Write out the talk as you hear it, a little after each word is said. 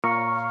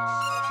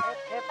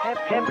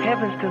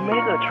Heavens to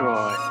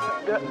Megatron.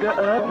 The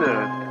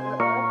other.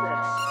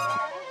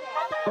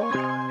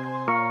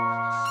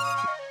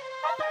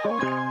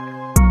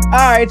 All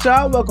right,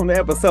 y'all. Welcome to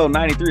episode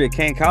 93 of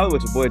Can't Call It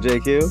with your boy J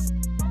Kill.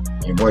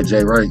 Your boy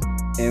Jay Wright.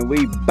 And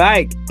we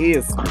bike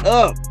is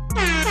up.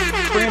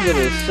 Friend of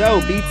the show,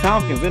 B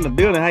Tompkins in the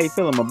building. How you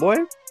feeling, my boy?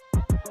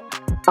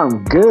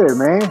 I'm good,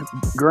 man.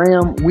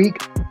 Graham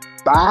week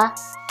bye.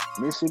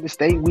 Mississippi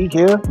State week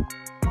here.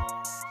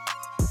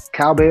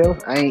 Cowbells.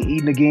 I ain't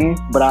eating again,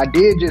 but I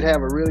did just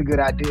have a really good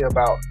idea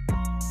about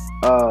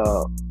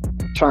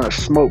trying to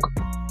smoke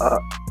a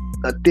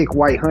thick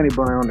white honey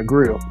bun on the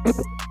grill.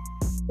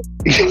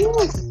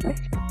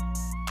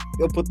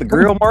 You'll put the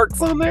grill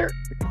marks on there?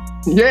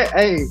 Yeah,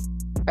 hey,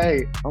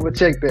 I'm gonna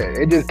check that.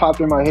 It just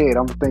popped in my head.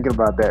 I'm thinking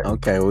about that.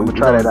 Okay, I'm gonna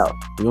try that out.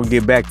 We're gonna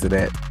get back to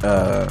that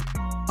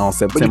on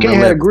September. But you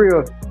can't 11th. have a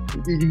grill.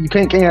 You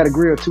can't have the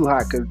grill too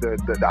hot because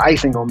the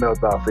icing gonna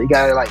melt off. So you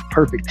got it like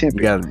perfect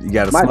temperature. You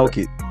gotta smoke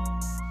it.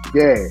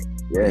 Yeah,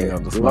 You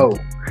gotta low. smoke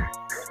it.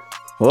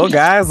 Well,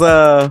 guys,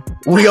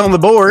 we on the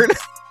board.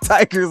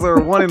 Tigers are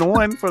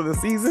 1-1 for the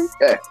season.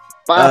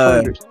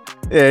 500.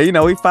 Yeah, you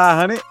know, we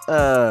 500.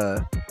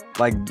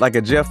 Like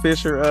a Jeff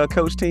Fisher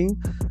coach team.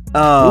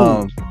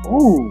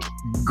 Ooh.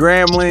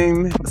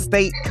 Grambling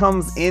State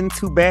comes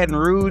into Baton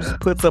Rouge,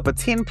 puts up a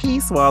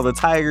 10-piece, while the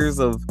Tigers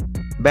of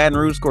Baton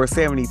Rouge score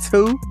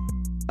 72.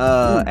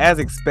 As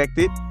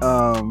expected.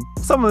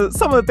 Some of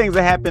the things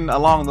that happened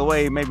along the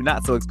way, maybe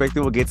not so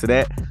expected. We'll get to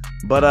that.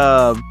 But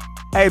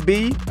hey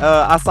B,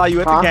 I saw you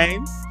at the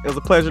game. It was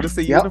a pleasure to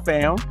see you in the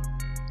fam.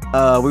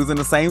 We was in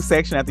the same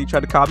section after you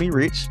tried to call me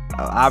rich.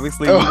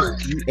 Obviously,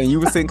 you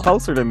were sitting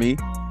closer to me.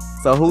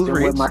 So who's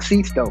rich? Wasn't my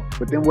seats though.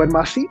 But then wasn't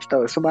my seats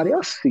though. It's somebody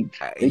else's seats.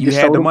 You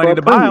had the money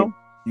to buy them.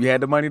 You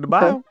had the money to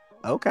buy them.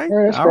 Okay.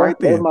 Yeah, all right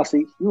then. That was my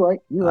seats. You're right.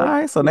 All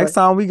right. So next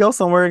time we go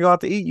somewhere and go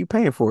out to eat, you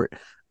paying for it.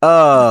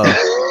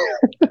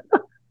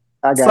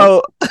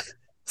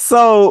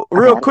 So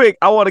real quick,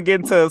 I want to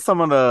get into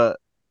some of the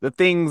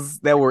things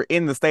that were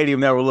in the stadium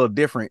that were a little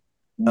different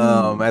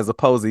as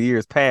opposed to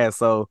years past.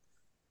 So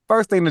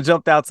first thing that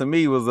jumped out to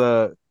me was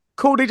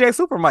Cool DJ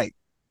Super Mike.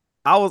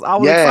 I was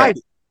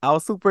excited. I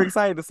was super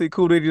excited to see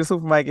Cool DJ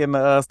Super Mike in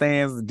the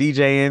stands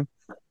DJing.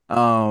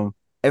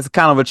 It's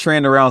kind of a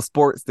trend around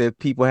sports that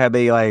people have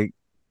like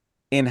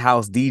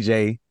in-house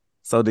DJ.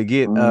 So to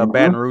get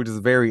Baton Rouge's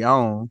very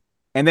own.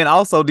 And then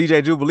also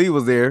DJ Jubilee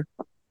was there,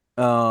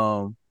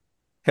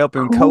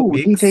 helping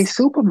co-mix. DJ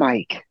Super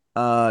Mike.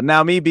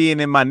 Now me being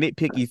in my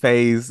nitpicky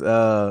phase,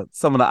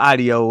 some of the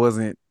audio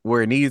wasn't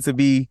where it needed to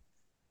be.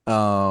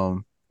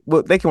 Well,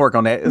 they can work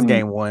on that. It's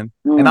game one.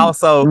 And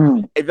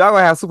also, if y'all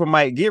gonna have Super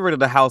Mike, get rid of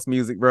the house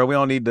music, bro. We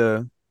don't need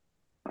to.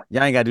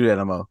 Y'all ain't gotta do that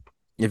no more.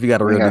 If you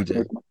got a real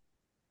DJ.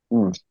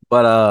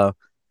 But I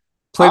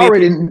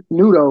already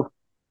knew though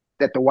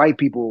that the white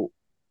people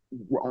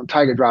on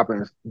Tiger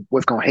Droppings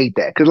was gonna hate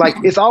that because like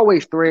it's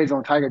always threads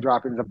on Tiger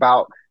Droppings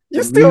about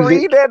you still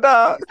read that,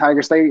 dog?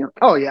 Tiger Stadium.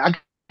 Oh yeah, I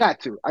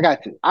got to.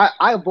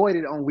 I avoid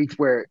it on weeks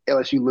where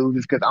LSU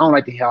loses because I don't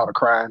like to hear all the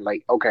crying.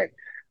 Like okay,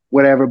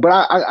 whatever.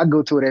 But I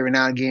go to it every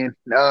now and again.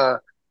 I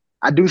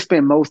do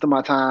spend most of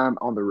my time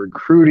on the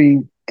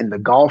recruiting and the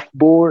golf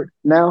board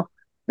now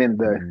than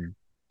the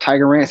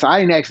Tiger rant. So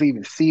I didn't actually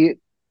even see it.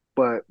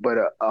 But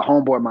a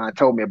homeboy of mine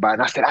told me about it.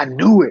 And I said, I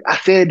knew it. I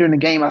said it during the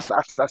game. I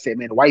said,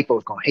 man, the white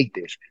folks going to hate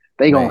this.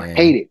 They going to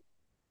hate it.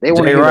 They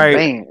want to get a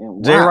ban.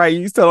 Jay Wright,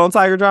 you still on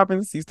Tiger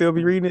Droppings? You still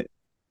be reading it?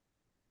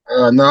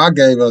 No, I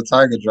gave up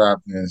Tiger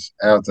Droppings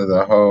after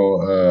the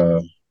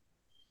whole,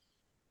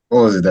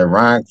 what was it, that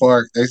Ryan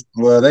Clark? They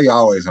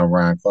always on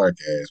Ryan Clark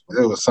ass. But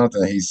it was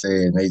something he said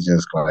and they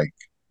just like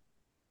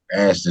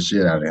asked the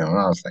shit out of him. And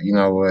I was like, you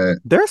know what?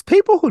 There's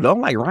people who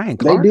don't like Ryan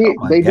Clark. They did.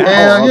 They did.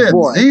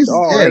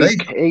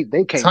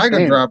 They can't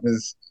Tiger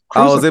Droppings.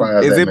 Oh, is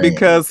it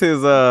because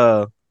his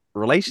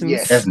relations?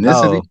 Yes.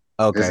 Ethnicity?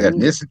 Oh, okay. His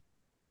ethnicity.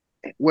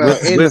 Well,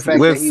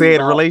 with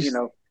said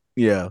relation,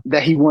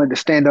 that he wanted to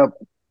stand up,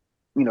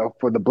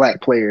 for the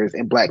black players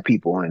and black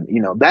people, and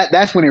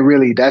that's when it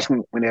really.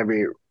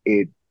 Whenever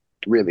it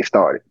really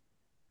started.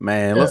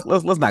 Man, let's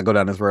not go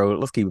down this road.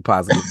 Let's keep it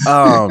positive.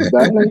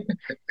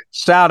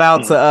 Shout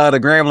out to the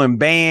Grambling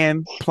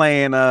band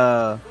playing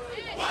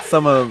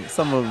some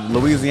of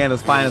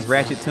Louisiana's finest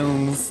ratchet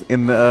tunes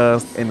in the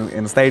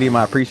stadium.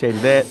 I appreciated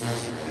that.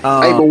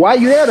 Hey, but why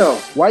you there though?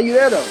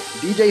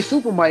 DJ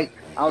Super Mike,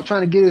 I was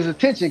trying to get his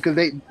attention because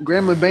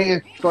Grambling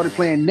band started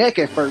playing Neck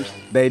at first.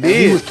 They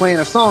did. He was playing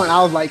a song. And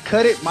I was like,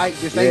 cut it, Mike.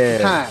 This ain't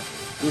the time.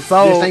 This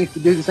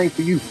ain't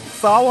for you.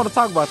 So I want to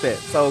talk about that.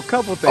 So a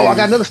couple things. Oh, I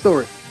got another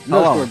story.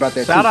 Story about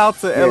that. Shout out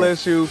to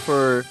LSU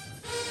for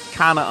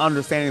kind of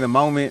understanding the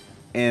moment.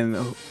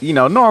 And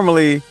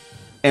normally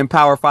in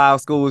Power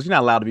 5 schools, you're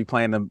not allowed to be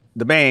playing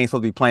the band ain't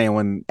supposed to be playing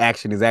when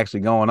action is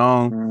actually going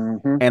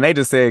on. And they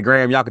just said,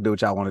 Graham, y'all can do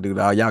what y'all want to do,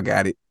 dog. Y'all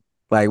got it.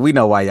 Like we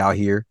know why y'all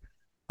here.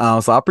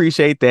 So I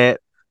appreciate that.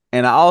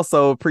 And I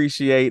also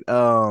appreciate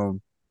Grambling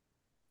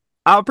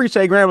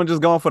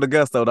just going for the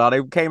gusto, dog.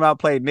 They came out,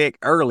 played Nick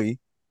early,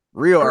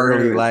 real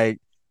early. Like,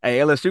 hey,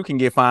 LSU can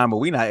get fined, but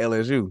we not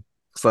LSU.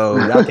 so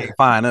y'all can't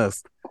find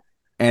us.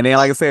 And then,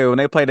 like I said, when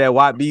they played that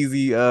Watt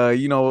Beezy, I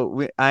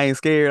ain't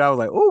scared. I was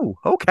like, "Ooh,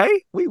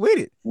 okay, we with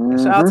it." And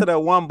shout out to that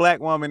one black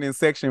woman in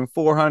section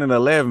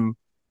 411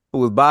 who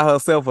was by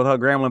herself with her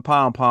Gremlin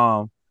pom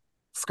pom,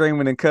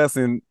 screaming and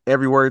cussing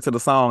every word to the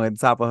song at the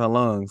top of her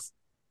lungs.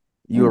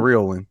 You a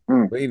real one.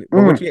 But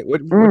what you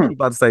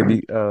about to say?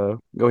 Go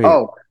ahead.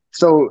 Oh,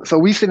 so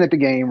we sitting at the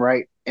game,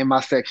 right, in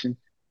my section,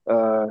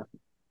 for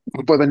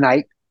the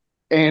night,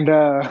 and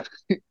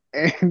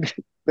and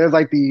there's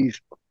like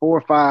these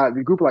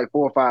the group of like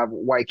 4 or 5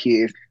 white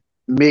kids,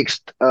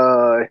 mixed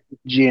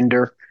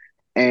gender,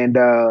 and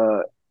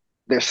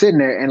they're sitting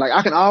there, and like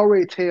I can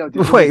already tell.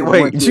 Just looking at this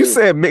one Wait. You kid,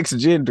 said mixed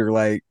gender,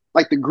 like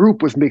the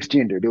group was mixed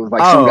gender. There was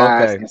like some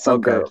guys and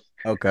some girls.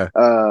 okay.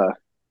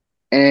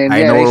 And I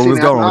didn't yeah, know they where we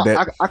sitting was there.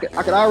 going with that.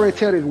 I could already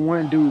tell this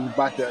one dude was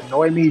about to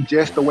annoy me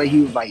just the way he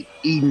was like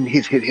eating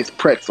his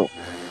pretzel.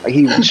 Like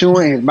he was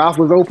chewing, his mouth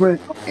was open,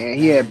 and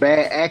he had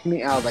bad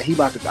acne. I was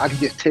like, I could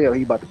just tell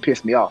he about to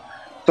piss me off.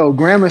 So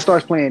Grambling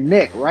starts playing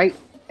neck, right?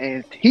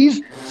 And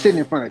he's sitting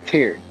in front of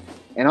Terry.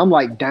 And I'm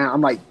like down,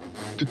 I'm like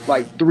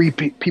 3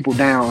 people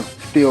down,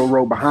 still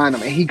row behind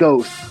him. And he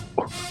goes,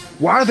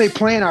 "Why are they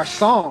playing our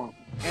song?"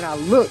 And I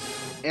look,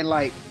 and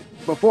like,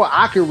 before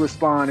I could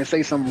respond and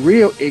say some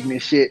real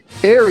ignorant shit,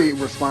 Terry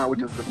responded,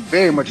 which was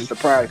very much a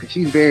surprise because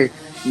she's very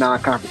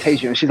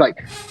non-confrontational. And she's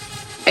like,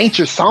 "Ain't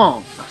your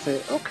song?" I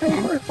said, "Okay,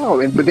 first of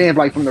all." But then,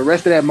 like, from the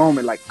rest of that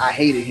moment, like, I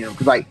hated him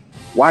because, like,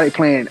 why they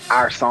playing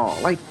our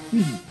song? Like,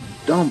 you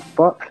dumb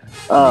fuck.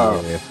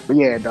 But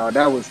yeah, dog,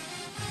 that was,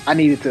 I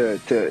needed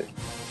to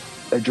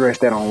address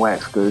that on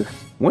wax because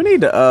we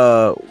need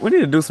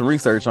to do some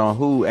research on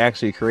who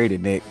actually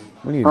created Nick.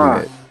 We need to do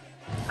that.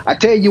 I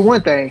tell you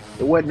one thing,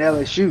 it wasn't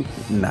LSU.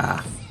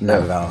 Nah,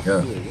 not at all.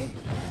 Yeah.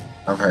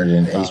 I've heard it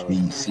in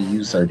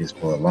HBCU circuits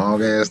for a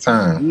long ass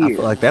time. I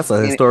feel like that's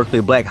a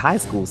historically black high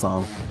school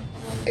song.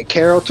 And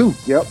Carol too.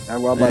 Yep, that's what I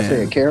was about to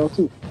say. Carol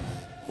too.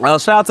 Well,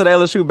 shout out to the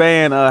LSU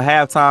band.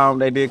 Halftime,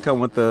 they did come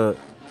with the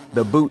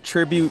boot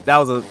tribute. That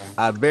was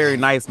a very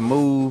nice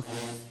move,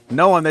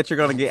 knowing that you're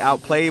gonna get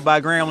outplayed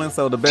by Gremlin.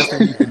 So the best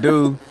thing you could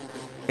do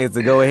is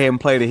to go ahead and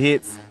play the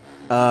hits.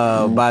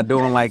 By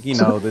doing like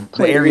the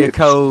area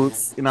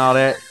codes and all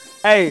that.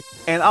 Hey,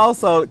 and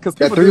also because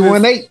that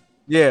 318.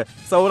 Yeah.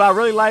 So what I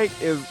really like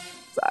is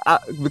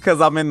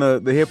because I'm in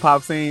the hip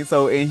hop scene.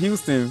 So in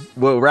Houston,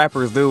 what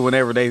rappers do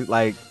whenever they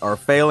like are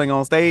failing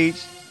on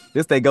stage,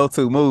 they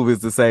go-to move is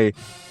to say,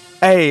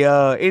 "Hey,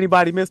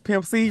 anybody miss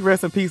Pimp C?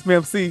 Rest in peace,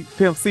 Pimp C."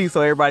 So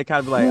everybody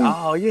kind of be like,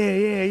 "Oh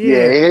yeah."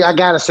 Yeah, I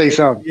gotta say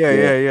something.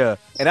 Yeah.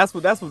 And that's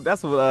what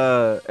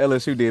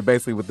LSU did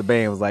basically with the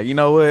band. Was like, you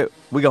know what?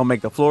 We're gonna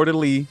make the Florida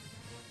Lee.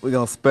 We're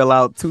gonna spell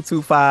out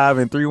 225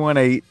 and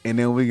 318, and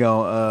then we're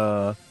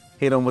gonna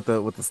hit them with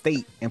the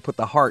state and put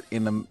the heart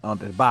in them on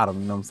the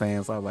bottom. You know what I'm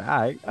saying? So I was like, all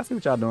right, I see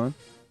what y'all doing.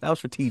 That was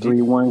strategic.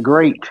 3-1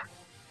 great.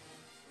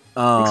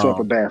 Except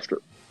for Bastard.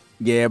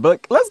 Yeah,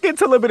 but let's get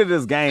to a little bit of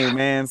this game,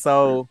 man.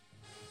 So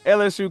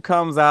LSU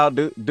comes out,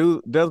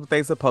 does what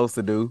they supposed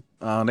to do.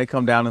 They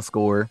come down and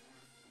score.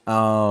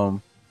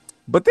 But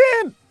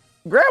then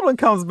Gremlin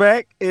comes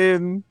back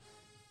and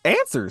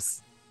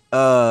answers.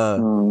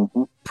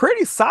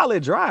 Pretty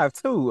solid drive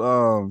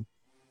too.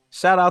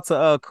 Shout out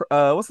to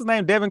what's his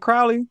name? Devin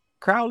Crowley.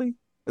 Crowley?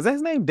 Is that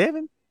his name?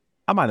 Devin?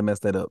 I might have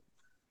messed that up.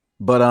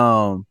 But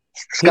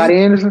Scotty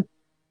Anderson?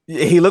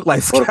 He looked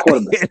like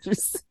Scotty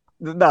Anderson.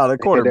 No, the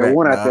quarterback. There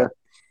one out there.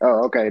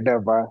 Oh, okay, never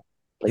mind.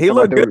 Like, he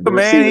looked good,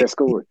 man.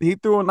 He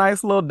threw a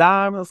nice little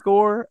dime and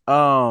score.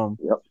 The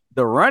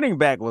running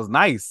back was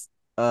nice.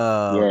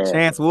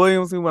 Chance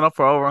Williams, he went up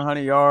for over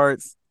 100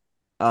 yards.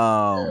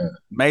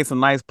 Made some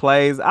nice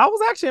plays. I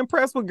was actually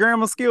impressed with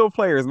Grambling skilled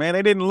players, man.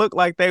 They didn't look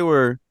like they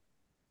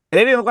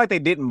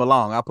didn't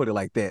belong. I'll put it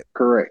like that.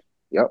 Correct.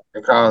 Yep.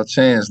 They call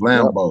Chance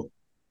Lambo.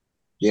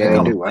 Yep.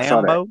 Yeah, they do. I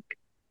saw that.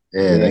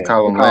 Yeah, they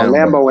call him Lambo.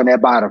 Lambo in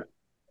that bottom.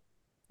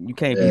 You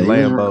can't be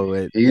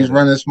Lambo. He's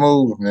running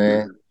smooth,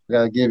 man. You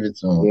gotta give it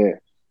to him.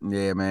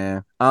 Yeah,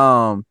 man.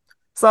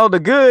 So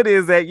the good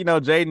is that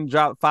Jaden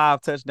dropped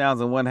 5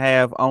 touchdowns in one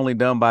half, only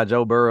done by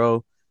Joe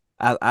Burrow.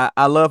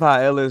 I love how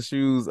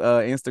LSU's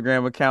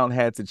Instagram account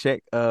had to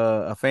check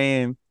a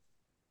fan.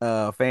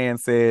 Fan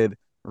said,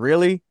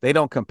 "Really? They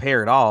don't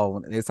compare at all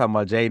when they're talking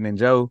about Jaden and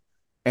Joe."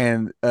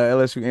 And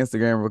LSU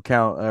Instagram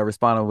account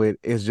responded with,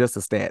 "It's just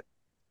a stat."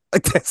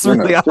 Like that's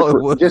really all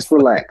it was. Just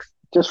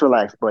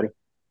relax, buddy.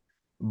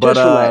 But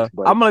I'm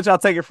gonna let y'all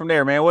take it from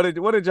there, man. What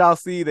did y'all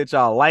see that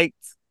y'all liked?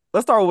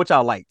 Let's start with what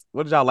y'all liked.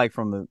 What did y'all like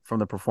from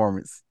the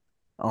performance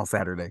on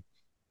Saturday?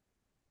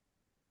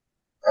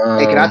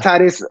 Hey, can I tie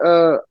this?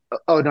 Oh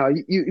no,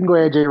 you can go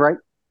ahead, Jay. Right?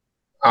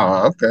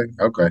 Oh,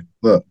 okay.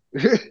 Look,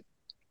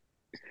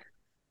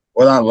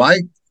 what I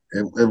liked,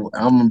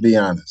 I'm gonna be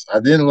honest.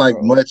 I didn't like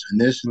much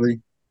initially,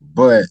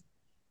 but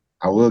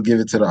I will give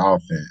it to the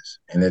offense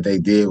and that they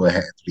did what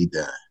had to be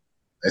done.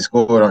 They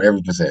scored on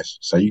every possession,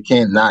 so you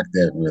can't knock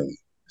that really.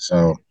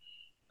 So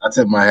I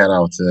took my hat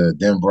off to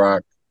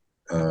Denbrock,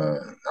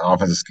 the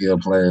offensive skill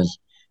players.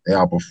 They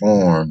all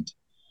performed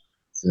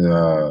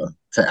to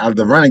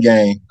the running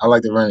game. I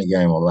like the running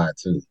game a lot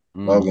too.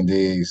 Mm. Logan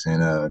Diggs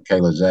and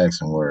Kayla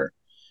Jackson were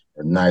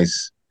a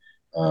nice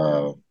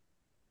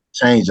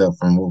change up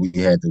from what we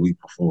had the week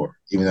before.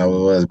 Even though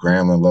it was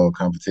Grambling low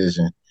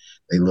competition,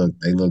 they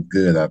look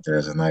good out there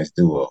as a nice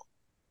duo.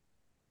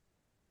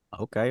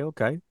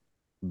 Okay.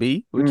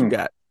 B, what you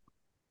got?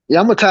 Yeah,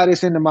 I'm gonna tie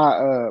this into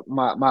my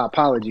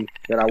apology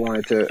that I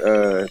wanted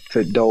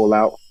to dole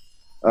out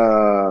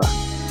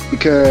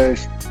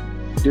because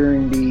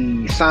during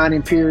the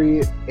signing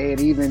period and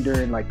even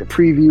during like the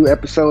preview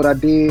episode I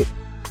did,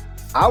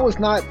 I was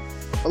not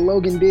a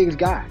Logan Diggs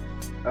guy.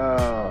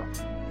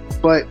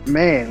 But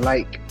man,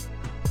 like,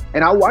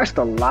 and I watched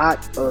a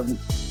lot of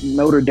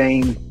Notre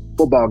Dame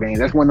football games.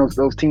 That's one of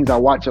those teams I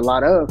watch a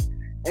lot of.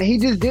 And he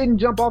just didn't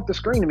jump off the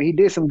screen. I mean, he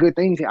did some good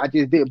things. I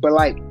just did. But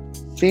like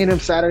seeing him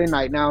Saturday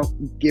night now,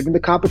 given the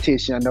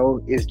competition, I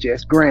know it's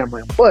just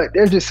Grambling. But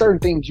there's just certain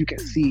things you can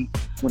see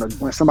when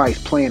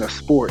somebody's playing a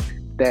sport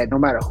that no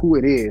matter who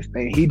it is,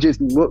 and he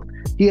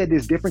had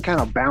this different kind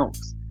of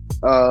bounce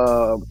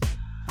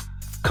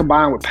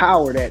combined with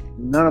power that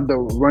none of the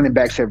running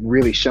backs have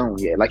really shown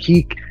yet. Like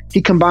he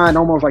combined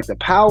almost like the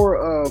power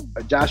of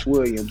a Josh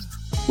Williams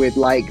with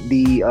like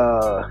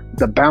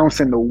the bounce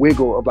and the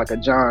wiggle of like a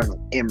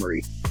John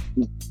Emery,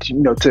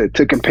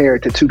 to compare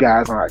it to two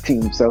guys on our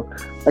team. So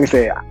like I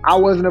said, I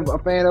wasn't a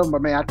fan of him,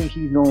 but man, I think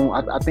he's going.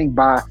 I think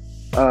by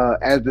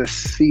as the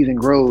season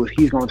grows,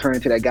 he's going to turn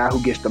into that guy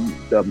who gets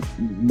the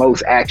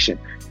most action.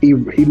 He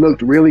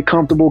looked really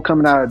comfortable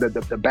coming out of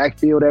the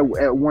backfield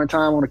at one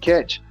time on a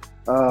catch.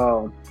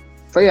 So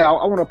yeah,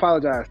 I want to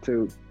apologize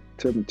to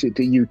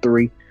you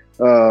three.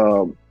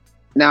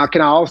 Now,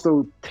 can I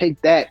also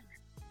take that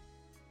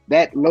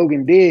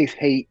Logan Diggs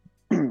hate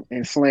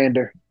and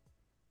slander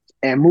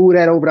and move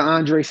that over to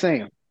Andre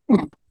Sam?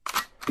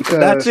 Because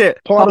that's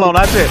it. Part of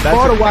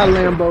why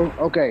Lambo.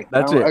 Okay,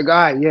 that's it.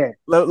 Yeah.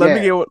 Let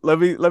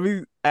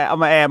me. I'm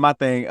gonna add my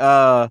thing.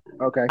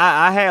 Okay.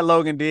 I had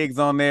Logan Diggs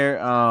on there.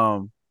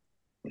 I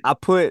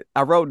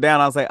wrote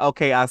down. I was like,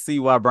 okay, I see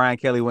why Brian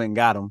Kelly went and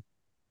got him.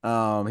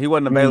 He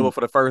wasn't available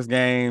for the first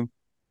game,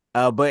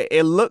 but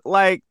it looked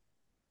like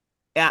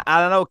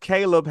I don't know.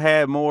 Caleb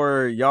had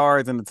more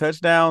yards and the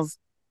touchdowns,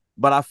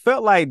 but I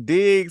felt like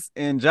Diggs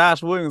and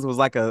Josh Williams was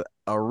like a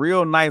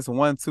real nice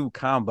 1-2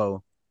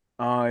 combo.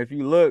 If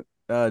you look,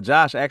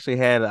 Josh actually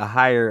had a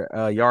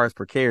higher yards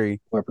per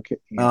carry.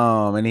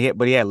 And he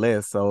had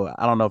less. So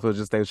I don't know if it was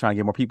just they were trying to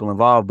get more people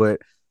involved,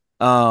 but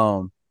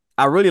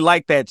I really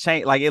like that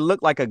change. Like it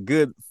looked like a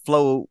good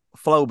flow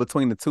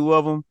between the two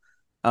of them.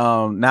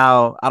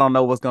 Now I don't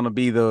know what's going to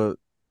be the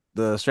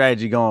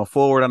strategy going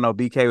forward. I know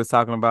BK was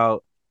talking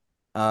about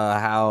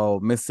how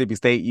Mississippi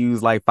State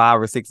used like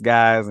 5 or 6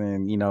 guys,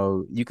 and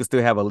you could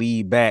still have a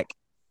lead back,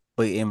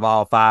 but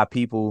involve 5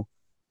 people.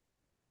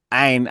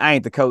 I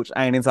ain't the coach.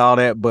 I ain't into all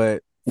that,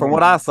 but from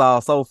what I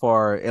saw so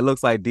far, it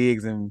looks like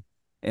Diggs and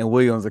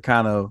Williams are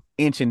kind of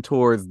inching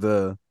towards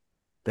the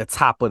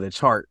top of the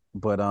chart.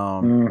 But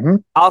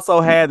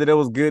also had that it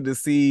was good to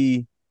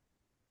see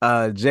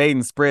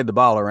Jaden spread the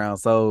ball around.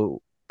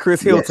 So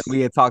Chris Hilton,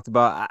 we had talked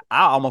about.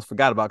 I almost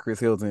forgot about Chris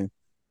Hilton.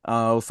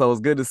 So it's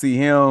good to see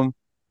him.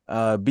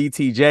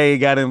 BTJ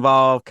got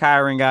involved.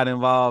 Kyron got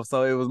involved.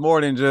 So it was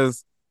more than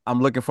just I'm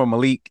looking for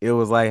Malik. It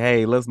was like,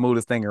 hey, let's move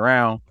this thing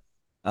around.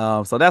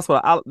 So that's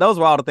those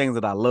were all the things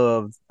that I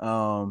loved.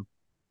 And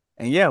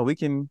yeah, we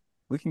can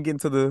get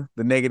into the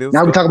negatives.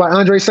 Now we talk about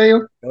Andre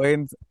Sam. Go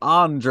ahead,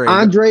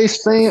 Andre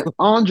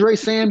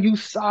Sam, you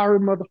sorry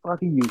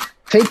motherfucker, you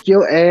take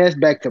your ass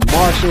back to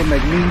Marshall,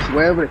 McNeese,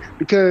 wherever,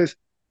 because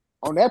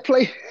on that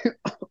play,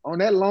 on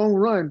that long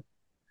run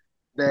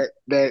that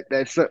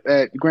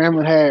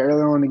Grambling had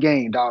earlier on in the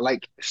game, dog.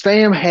 Like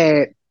Sam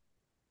had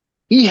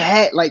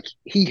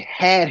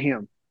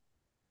him,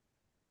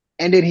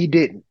 and then he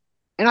didn't.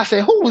 And I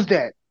said, who was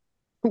that?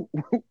 Who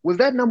was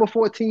that? Number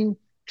 14.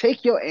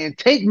 Take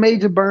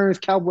Major Burns,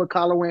 Cowboy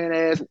collar wearing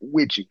ass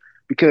with you,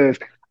 because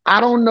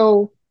I don't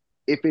know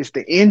if it's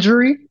the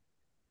injury.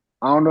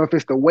 I don't know if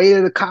it's the weight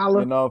of the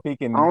collar. If he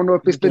can. I don't know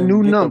if it's the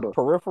new number. The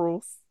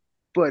peripherals.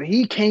 But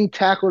he can't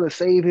tackle to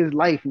save his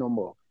life no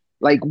more.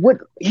 Like what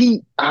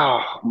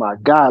oh my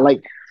God.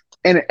 Like,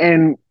 and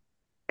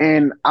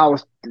I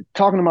was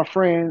talking to my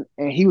friend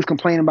and he was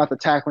complaining about the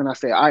tackling. I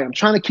said, I'm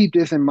trying to keep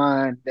this in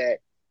mind that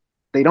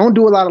they don't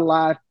do a lot of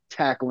live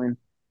tackling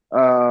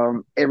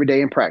every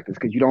day in practice,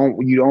 because you don't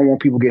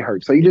want people to get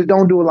hurt. So you just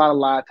don't do a lot of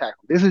live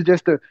tackling. This is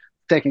just the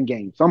second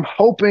game. So I'm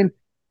hoping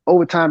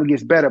over time it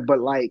gets better. But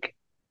like,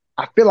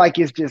 I feel like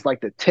it's just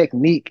like the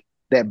technique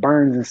that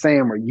Burns and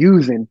Sam are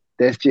using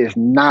that's just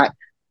not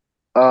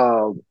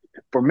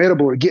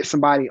formidable to get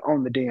somebody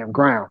on the damn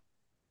ground.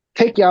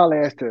 Take y'all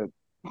ass to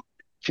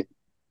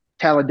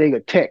Talladega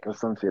Tech or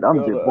some shit. I'm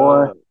just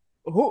boy.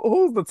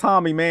 Who's the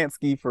Tommy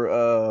Mansky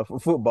for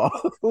football?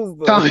 Who's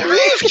the Tommy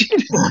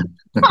Mansky?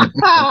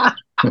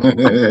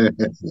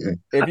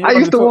 I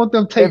used to want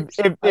them tapes.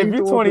 If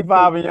you're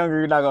 25 and younger,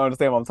 you're not gonna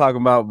understand what I'm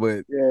talking about.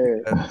 But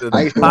yeah,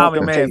 I used to Tommy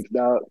want them Mansky, tapes,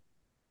 dog.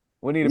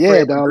 We need a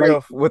Fred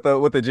McGriff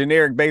with a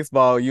generic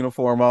baseball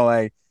uniform on.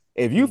 Like,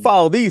 if you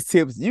follow these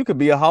tips, you could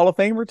be a Hall of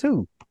Famer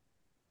too.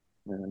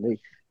 Man,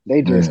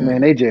 they just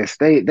Man. man,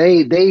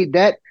 they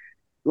that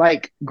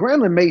like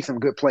Gremlin made some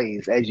good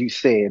plays, as you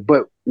said,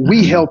 but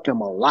we Mhm. helped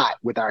them a lot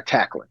with our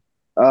tackling.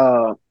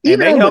 And Even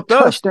they on the helped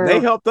us. They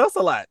touchdown, helped us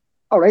a lot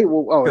oh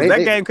because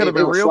that game could have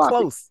they been were real sloppy.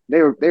 close.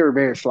 They were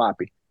very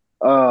sloppy.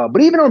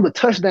 But even on the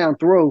touchdown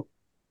throw,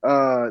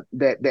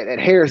 that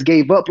Harris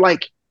gave up,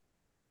 like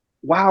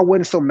why I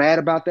wasn't so mad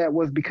about that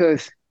was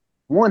because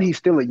one, he's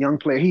still a young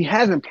player. He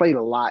hasn't played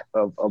a lot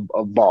of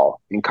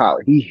ball in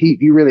college.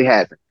 He really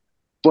hasn't.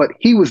 But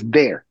he was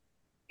there.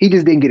 He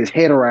just didn't get his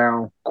head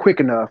around quick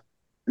enough,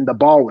 and the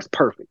ball was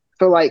perfect.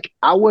 So like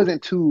I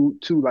wasn't too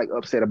like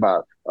upset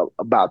about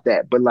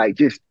that. But like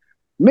just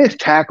missed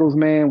tackles,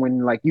 man, when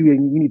like you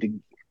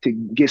need to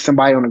get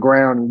somebody on the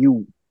ground and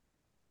you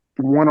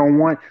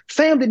 1-on-1.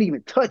 Sam didn't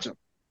even touch him.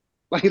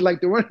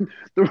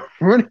 The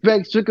running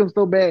back shook him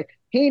so bad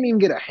he didn't even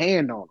get a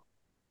hand on him.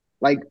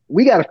 Like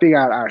we got to figure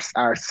out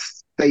our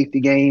safety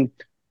game.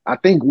 I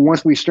think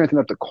once we strengthen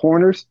up the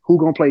corners, who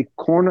gonna play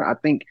corner? I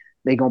think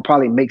they gonna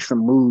probably make some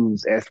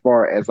moves as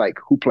far as like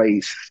who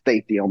plays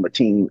safety on the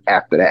team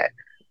after that.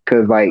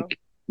 Because like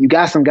you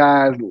got some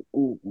guys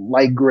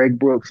like Greg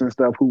Brooks and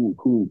stuff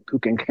who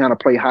can kind of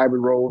play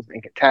hybrid roles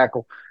and can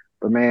tackle.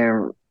 But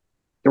man,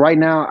 right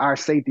now our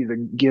safeties are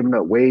giving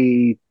up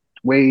way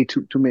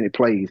too many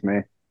plays,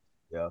 man.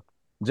 Yeah.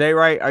 Jay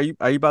Wright, are you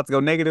about to go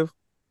negative?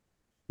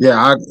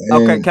 Yeah,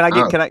 Okay,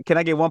 can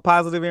I get one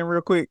positive in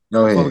real quick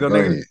go before we ahead, go go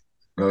negative? ahead,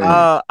 go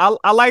ahead.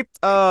 I liked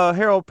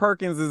Harold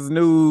Perkins'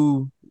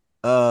 new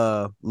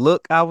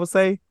look, I would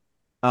say.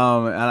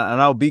 And I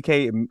know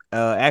BK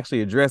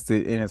actually addressed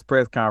it in his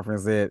press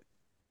conference that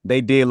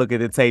they did look at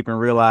the tape and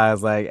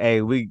realize like,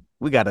 hey, we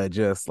gotta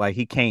adjust. Like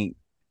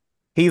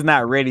he's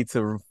not ready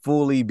to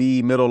fully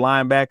be middle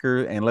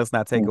linebacker, and let's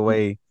not take Mm-hmm.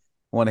 away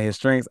one of his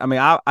strengths. I mean,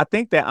 I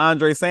think that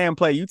Andre Sam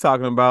play you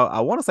talking about, I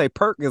want to say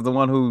Perk is the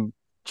one who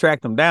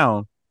tracked him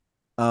down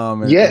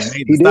and Yes,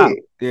 made the he stop. did.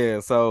 Yeah,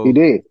 He so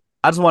did.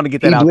 I just want to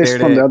get that He out there blitzed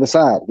from the that other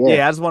side. Yeah.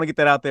 yeah, I just want to get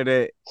that out there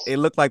that it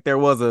looked like there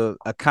was a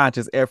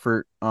conscious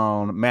effort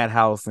on Matt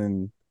House,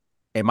 and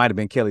it might have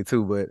been Kelly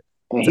too, but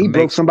And to he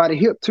broke make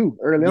somebody's hip too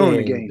early on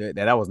in the yeah, game.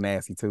 that was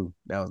nasty too.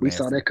 That was We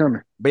saw nasty. that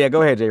coming. But yeah,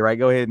 go ahead, Jay. Right,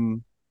 go ahead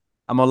and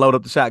I'm gonna load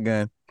up the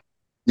shotgun.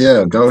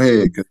 Yeah, go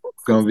ahead. 'Cause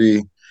it's gonna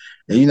be.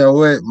 And you know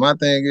what? My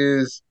thing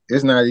is,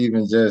 it's not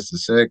even just the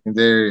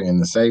secondary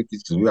and the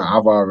safeties because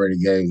I've already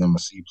gave them a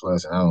C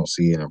plus, and I don't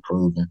see it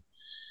improving.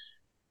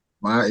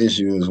 My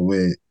issue is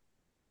with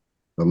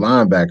the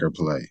linebacker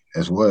play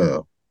as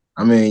well.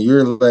 I mean,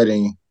 you're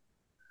letting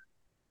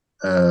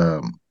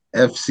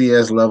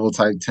FCS level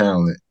type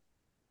talent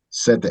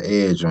set the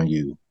edge on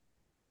you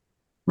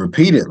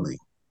repeatedly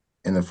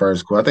in the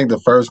first quarter. I think the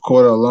first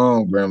quarter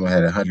alone, Grambling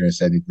had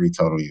 173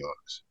 total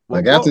yards.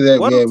 Like after that,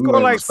 What we score weren't able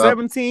to like stop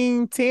it.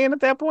 17-10 at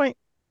that point?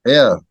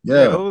 Yeah,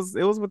 Yeah, yeah.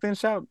 it was within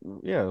shot.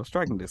 Yeah, it was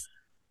striking distance.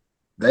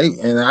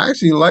 I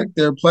actually liked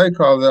their play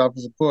call, the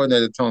offensive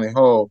coordinator Tony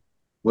Hall,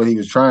 what he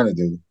was trying to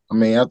do. I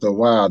mean, after a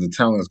while, the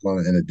talent is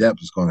going to and the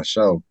depth is going to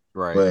show.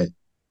 Right. But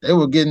they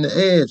were getting the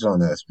edge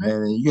on us,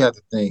 man. And you have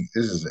to think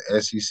this is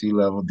an SEC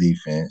level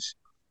defense.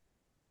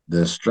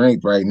 The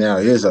strength right now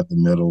is up the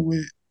middle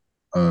with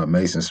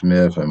Mason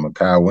Smith and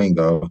Makai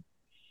Wingo.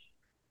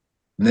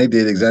 And they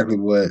did exactly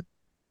what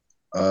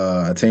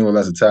a team with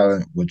lesser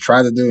talent would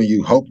try to do, and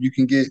you hope you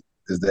can get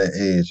is that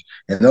edge.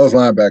 And those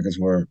linebackers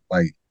were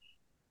like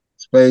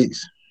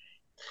Spates,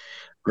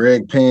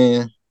 Greg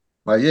Penn,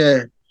 like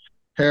yeah,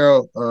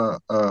 Harold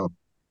Harold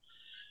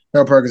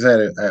Perkins had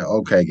an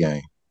okay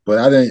game, but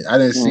I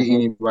didn't see Mm-hmm.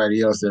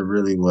 anybody else that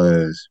really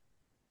was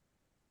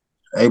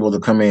able to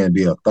come in and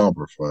be a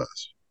thumper for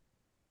us.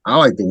 I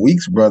like the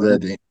Weeks brother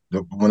Mm-hmm.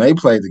 when they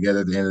played together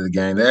at the end of the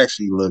game. They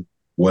actually looked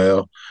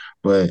well,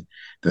 but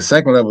the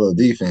second level of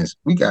defense,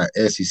 we got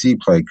SEC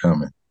play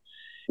coming,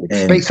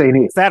 and Space ain't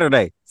it.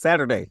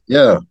 Saturday.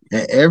 yeah,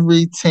 and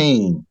every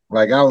team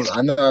like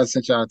I know I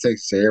sent y'all a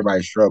text to say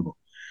everybody struggled,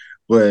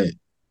 but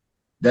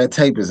that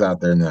tape is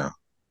out there now.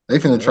 They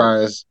finna Yep.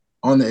 try us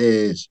on the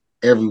edge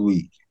every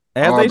week.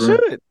 As they Auburn,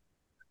 should.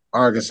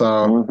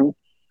 Arkansas, Mm-hmm.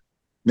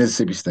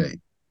 Mississippi State.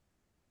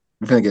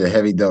 We're gonna get a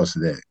heavy dose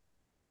of that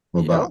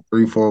for Yep. about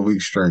 3-4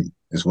 weeks straight.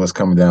 Is what's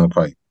coming down the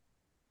pipe.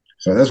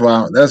 So that's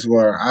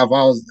where I've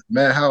always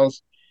Matt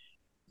House.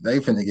 They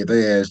finna get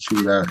their ass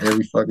chewed out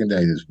every fucking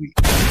day this week.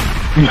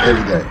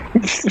 Every day.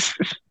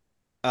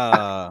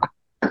 I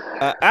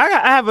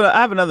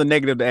have another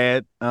negative to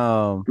add.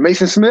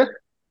 Mason Smith.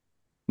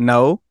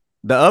 No,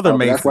 the other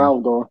Okay, that's where I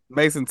was going.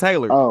 Mason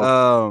Taylor.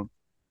 Oh,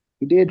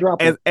 he did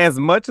drop him. As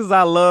much as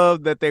I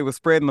love that they were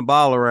spreading the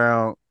ball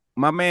around,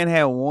 my man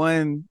had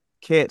one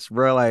catch,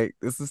 bro. Like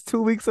this is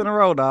 2 weeks in a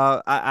row,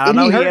 dog. I And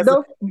know he he hurt has.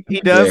 though. He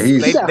Yeah, does.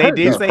 He got They hurt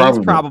did he's though. say he's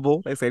probable.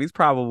 probable. They said he's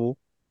probable,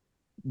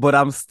 but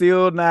I'm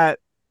still not.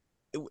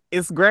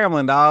 It's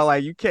Grambling, dog.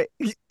 Like you can't.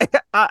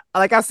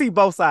 I see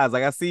both sides.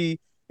 Like I see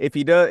if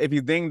he's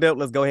dinged up,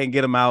 let's go ahead and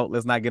get him out.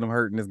 Let's not get him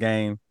hurt in this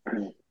game.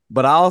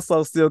 But I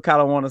also still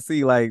kind of want to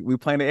see like we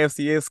playing the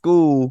FCS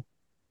school.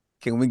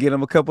 Can we get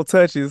him a couple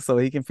touches so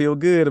he can feel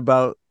good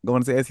about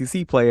going to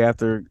SEC play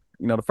after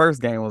the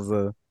first game was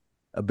a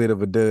bit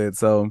of a dud.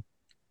 So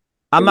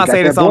I'm not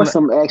saying it's on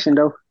some action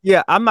though.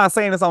 Yeah, I'm not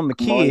saying it's on the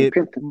Marlon kid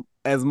Pimpton.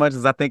 as much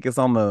as I think it's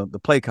on the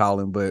play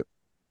calling, but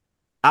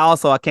I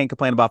can't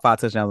complain about 5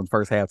 touchdowns in the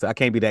first half. So I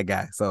can't be that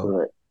guy. So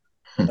Right.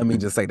 let me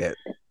just say that.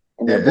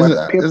 And Yeah, that boy it's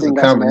a Pimpton got some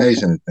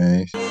combination of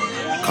things.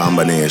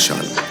 Combination.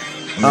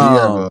 You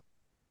have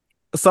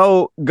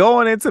So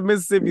going into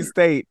Mississippi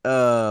State,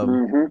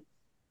 Mm-hmm.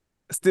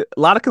 still a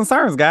lot of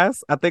concerns,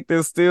 guys. I think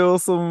there's still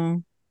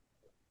some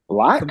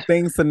Lot?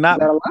 things to Is not.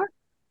 that a lot?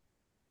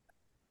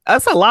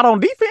 That's a lot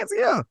on defense,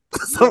 yeah.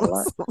 That's a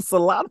lot. It's a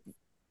lot.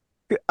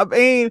 I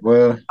mean,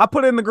 well, I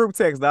put it in the group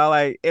text, dog.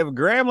 Like, if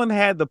Grambling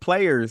had the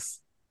players,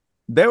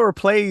 there were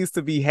plays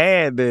to be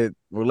had that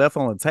were left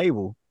on the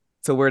table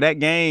to where that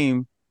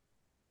game.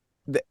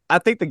 I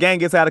think the game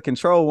gets out of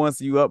control once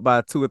you up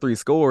by 2 or 3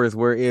 scores.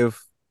 Where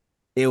if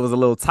it was a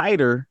little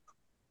tighter,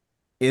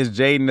 is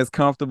Jaden as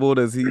comfortable?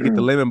 Does he get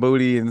the lemon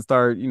booty and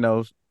start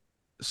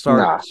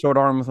Nah. short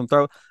arming some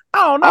throw?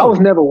 I don't know. I was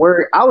never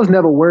worried. I was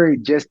never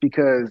worried just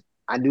because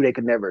I knew they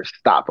could never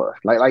stop us.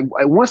 Like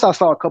once I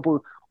saw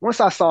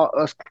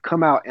us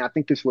come out, and I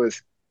think this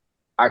was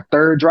our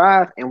third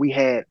drive, and we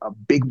had a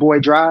big boy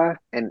drive,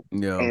 and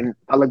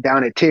I looked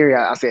down at Terry.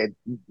 I said,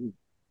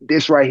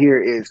 "This right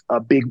here is a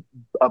big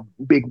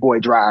boy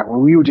drive."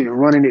 When we were just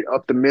running it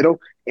up the middle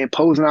and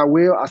posing our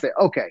will, I said,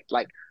 "Okay,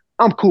 like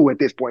I'm cool at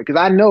this point because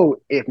I know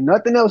if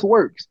nothing else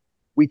works,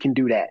 we can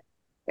do that."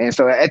 And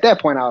so at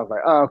that point, I was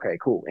like, "Oh, okay,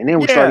 cool." And then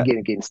we started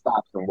getting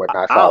stops and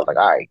whatnot. So I was like,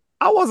 "All right."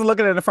 I wasn't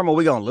looking at it from a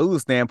we gonna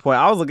lose standpoint.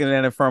 I was looking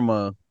at it from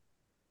a,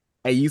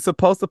 hey, you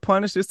supposed to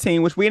punish this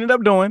team, which we ended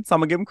up doing. So I'm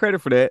gonna give them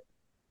credit for that.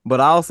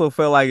 But I also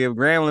felt like if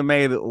Grambling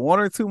made 1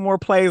 or 2 more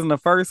plays in the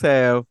first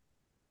half,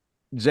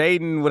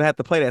 Jaden would have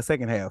to play that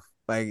second half.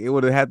 Like, it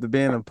would have had to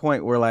been a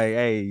point where, like,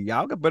 hey,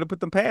 y'all better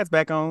put them pads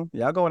back on.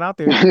 Y'all going out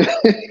there.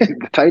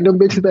 Tighten them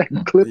bitches back,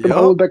 clip them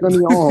holes back on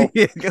your arm.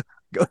 Yeah,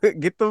 go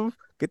get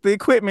the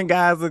equipment,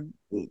 guys, to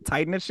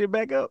tighten that shit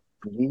back up.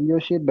 Give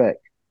your shit back.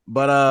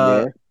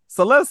 But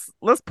so let's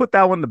put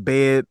that one to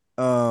bed.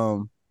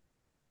 Night.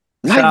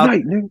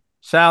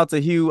 Shout out to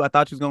Hugh. I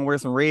thought you was gonna wear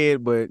some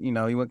red, but he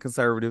went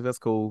conservative. That's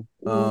cool.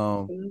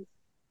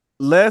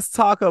 Let's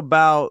talk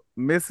about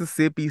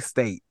Mississippi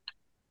State.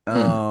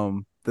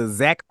 The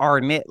Zach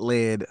Arnett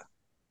led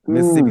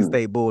Mississippi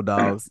State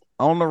Bulldogs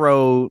on the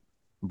road,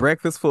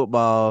 breakfast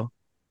football.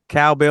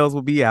 Cowbells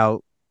will be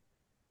out.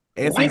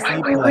 SEC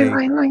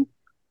play.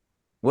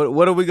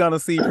 What are we gonna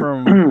see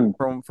from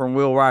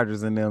Will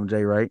Rogers and them,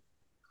 Jay? Right?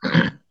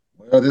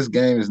 Well, this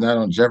game is not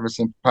on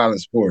Jefferson Pilot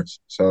Sports,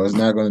 so it's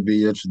not going to be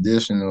your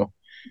traditional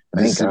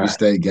Mississippi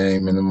State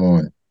game in the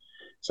morning.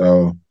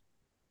 So,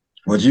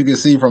 what you can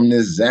see from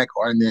this Zach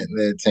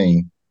Arnett-led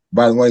team.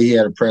 By the way, he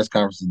had a press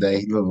conference today.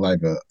 He looked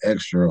like an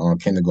extra on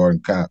Kindergarten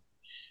Cop.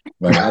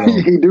 Like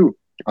he do.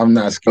 I'm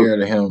not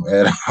scared of him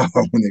at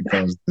all when it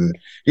comes to.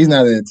 He's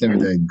not an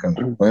intimidating coach.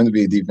 For him to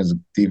be a defensive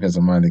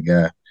minded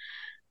guy,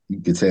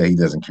 you can tell he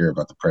doesn't care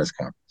about the press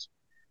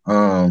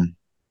conference.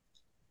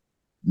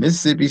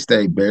 Mississippi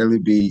State barely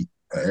beat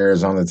an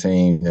Arizona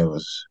team that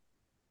was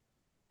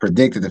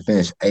predicted to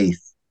finish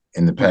 8th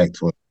in the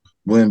Pac-12.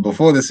 When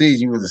before the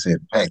season, you would have said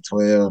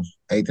Pac-12,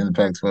 8th in the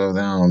Pac-12.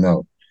 I don't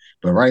know.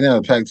 But right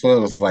now, the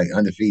Pac-12 is like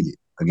undefeated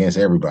against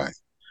everybody.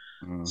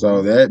 Mm-hmm.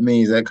 So that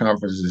means that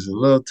conference is a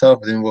little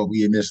tougher than what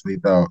we initially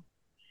thought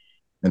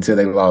until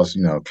they lost,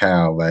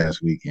 Cal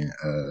last week in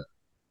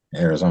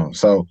Arizona.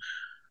 So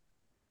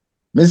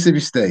Mississippi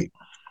State,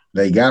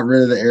 they got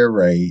rid of the air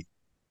raid.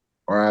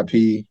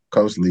 RIP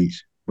Coach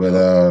Leach. But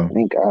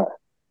thank God.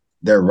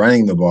 They're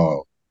running the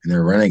ball and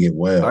they're running it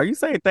well. Are you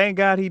saying thank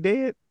God he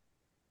did?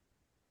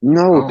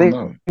 No, thank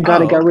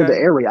God he got rid of the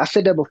air raid. I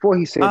said that before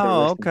he said that.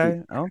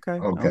 Okay. Yeah, I was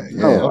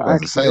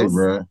about to say,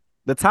 bro.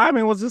 The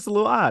timing was just a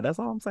little odd. That's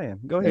all I'm saying.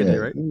 Go ahead, Jay,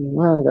 right?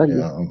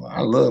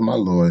 I love my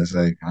lawyer and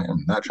say, I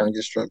am not trying to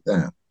get struck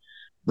down.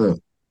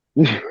 Look.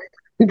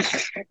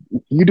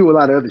 You do a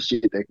lot of other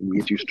shit that can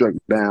get you struck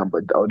down,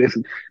 but this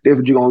is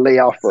what you're gonna lay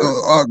off for.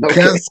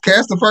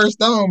 Cast the first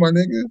stone, my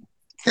nigga.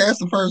 Cast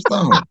the first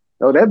stone.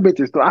 Oh, that bitch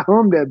is. I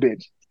hum that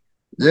bitch.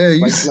 Yeah,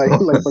 you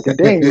like fucking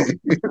Daniel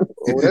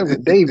or whatever,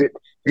 David.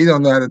 He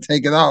don't know how to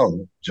take it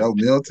all. Joe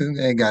Milton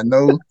ain't got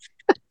no.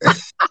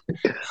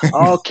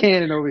 All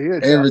cannon over here.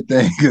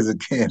 Everything is a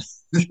cannon.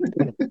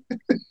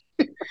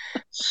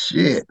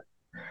 Shit,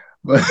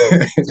 but.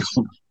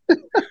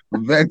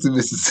 Back to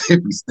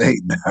Mississippi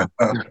State now.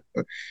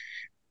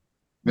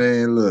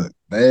 Man, look,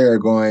 they are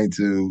going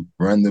to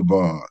run the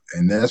ball,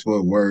 and that's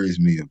what worries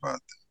me about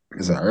them.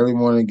 It's an early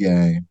morning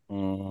game.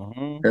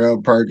 Mm-hmm.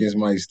 Harold Perkins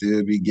might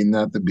still be getting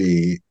out the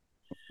bed.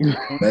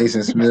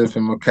 Mason Smith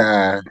and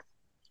Mackay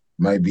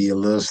might be a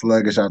little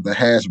sluggish off the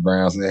hash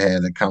browns they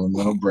had at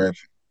continental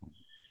breakfast.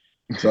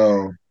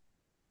 So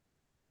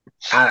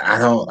I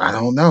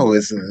don't know.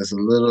 It's a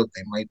little.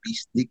 They might be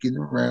sneaking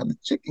around the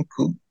chicken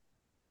coop.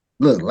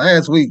 Look,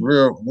 last week,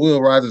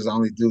 Will Rogers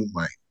only threw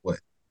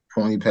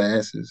 20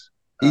 passes.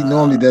 He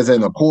normally does that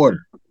in a quarter.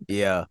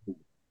 Yeah.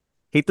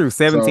 He threw So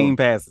 17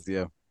 passes.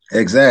 Yeah.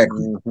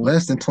 exactly, Mm-hmm.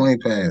 less than 20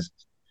 passes.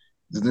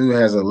 This dude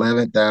has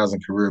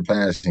 11,000 career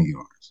passing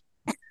yards.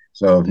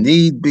 So if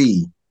need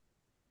be,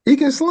 he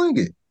can sling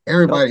it. Yep.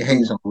 Everybody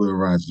hates on Will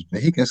Rogers,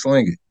 but he can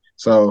sling it.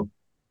 So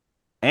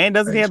And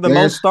doesn't he have the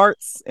most experience,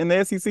 starts in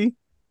the SEC?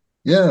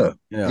 yeah,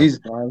 Yeah.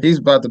 he's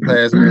about to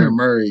pass Aaron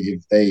Murray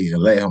if they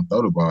let him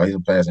throw the ball.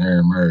 He'll pass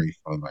Aaron Murray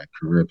for like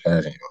career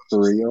passing yards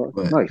and For stuff. real.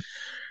 But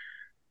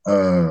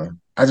Nice.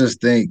 I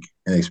just think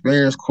an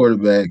experienced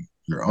quarterback,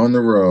 you're on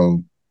the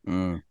road.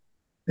 Mm.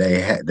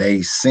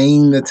 They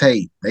seen the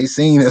tape. They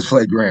seen us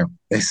play Graham.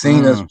 They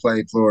seen us Mm.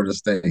 play Florida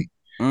State.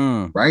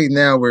 Mm. Right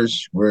now we're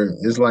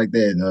it's like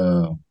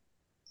that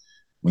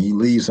when you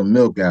leave some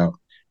milk out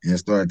and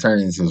start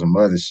turning into some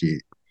other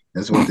shit.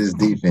 That's what this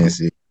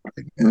defense is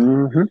right now.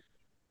 Mm-hmm.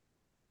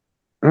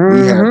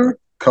 We have Mm-hmm.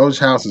 Coach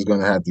House is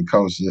gonna have to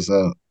coach this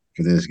up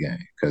for this game.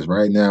 Because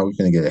right now we're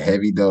gonna get a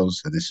heavy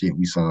dose of the shit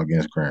we saw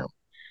against Graham.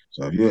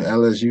 So if you're an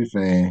LSU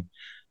fan,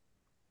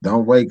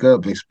 don't wake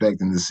up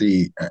expecting to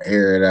see an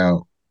air it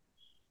out,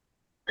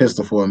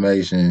 pistol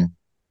formation,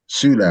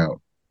 shootout.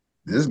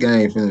 This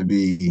game finna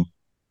be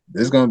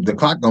the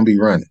clock gonna be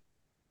running.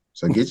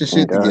 So get your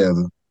shit Okay.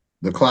 together.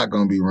 The clock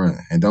gonna be running.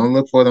 And don't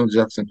look for them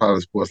Jefferson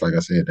Pilot Sports, like I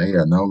said, they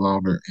are no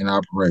longer in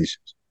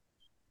operations.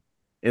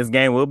 This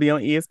game will be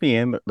on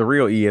ESPN, the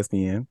real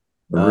ESPN.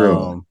 The real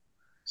one.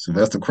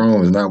 Sylvester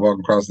Croom is not walking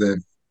across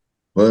that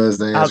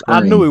buzzed ass I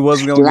knew he screen.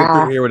 wasn't gonna get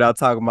through Sly. here without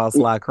talking about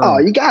Sly Oh,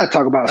 Croom. you gotta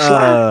talk about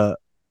Sly. Uh,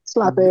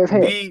 Slap ass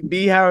head.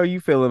 D, how are you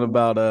feeling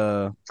about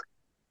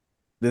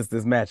this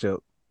matchup?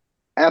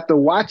 After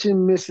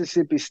watching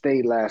Mississippi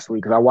State last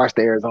week, because I watched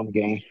the Arizona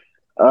game,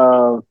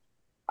 uh,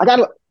 I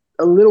got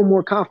a little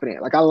more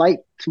confident. Like I like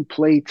to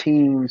play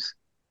teams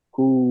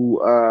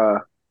who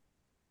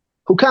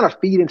who kind of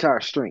feed into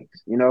our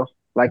strengths, you know?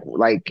 Like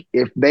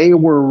if they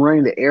were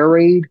running the air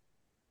raid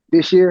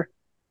this year,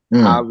 I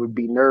Mm, would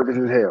be nervous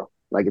as hell.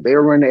 Like if they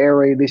were running the air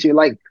raid this year,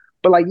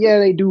 but like yeah,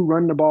 they do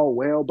run the ball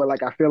well, but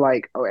like I feel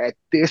like at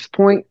this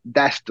point,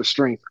 that's the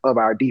strength of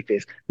our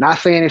defense. Not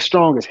saying it's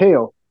strong as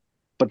hell,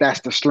 but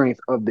that's the strength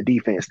of the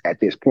defense at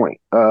this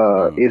point.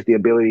 Mm. Is the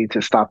ability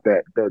to stop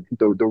the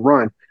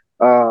run.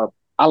 Uh,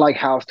 I like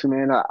House too,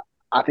 man.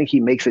 I think he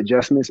makes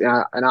adjustments,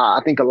 and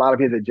I think a lot of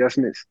his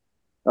adjustments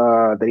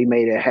that he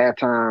made at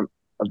halftime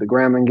of the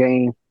Grambling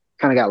game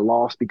kind of got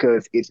lost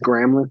because it's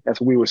Grambling. That's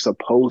what we were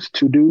supposed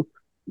to do,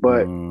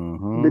 but the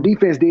Mm-hmm.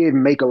 defense did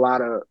make a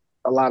lot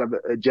of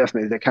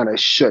adjustments that kind of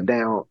shut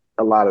down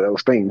a lot of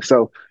those things.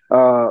 So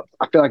I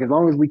feel like as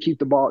long as we keep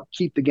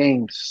the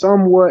game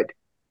somewhat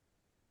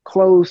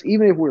close,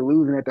 even if we're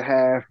losing at the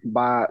half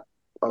by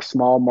a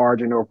small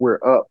margin or if we're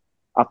up,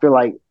 I feel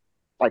like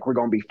we're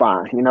gonna be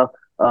fine. You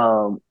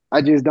know,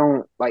 I just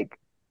don't like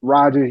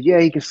Rodgers. Yeah,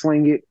 he can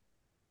sling it.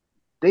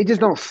 They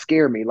just don't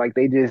scare me. Like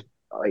they just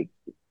like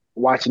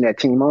watching that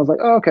team. I was like,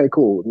 oh, okay,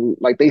 cool.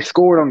 Like they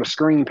scored on the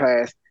screen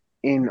pass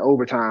in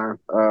overtime.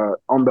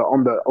 On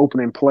the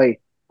opening play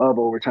of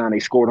overtime, they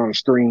scored on the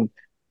screen,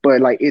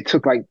 but like it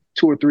took like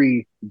two or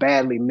three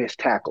badly missed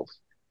tackles.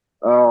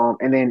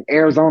 And then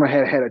Arizona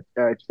had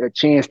a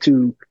chance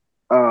to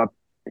uh,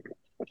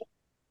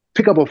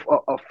 pick up a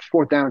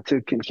fourth down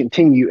to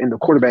continue, and the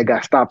quarterback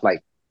got stopped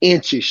like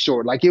inches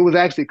short. Like it was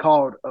actually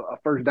called a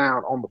first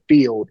down on the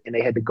field, and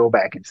they had to go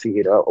back and see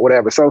it or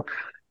whatever. So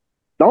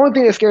the only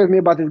thing that scares me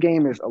about this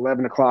game is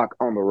 11 o'clock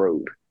on the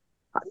road.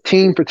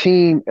 Team for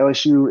team,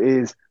 LSU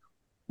is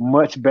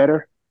much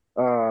better,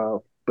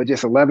 but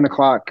just 11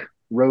 o'clock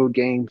road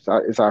game. So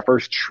it's our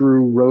first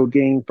true road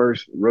game,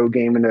 first road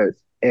game in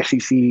the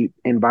SEC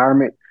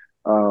environment.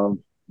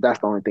 That's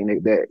the only thing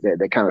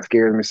that kind of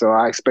scares me. So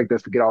I expect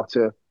us to get off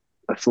to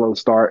a slow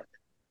start.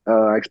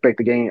 I expect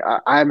the game.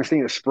 I haven't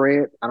seen a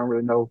spread. I don't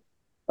really know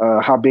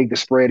how big the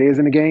spread is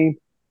in the game.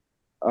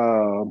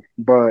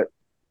 But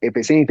if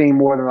it's anything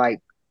more than like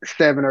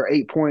 7 or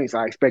 8 points,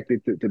 I expect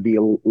it to be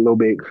a little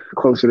bit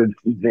closer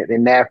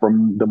than that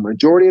from the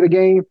majority of the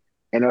game,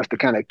 and us to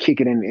kind of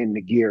kick it in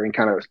the gear and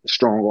kind of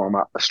strong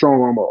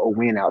arm a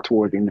win out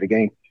towards the end of the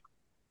game.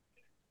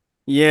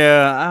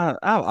 Yeah,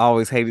 I've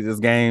always hated this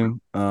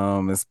game,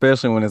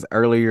 especially when it's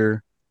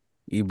earlier.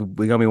 We're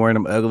gonna be wearing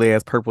them ugly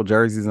ass purple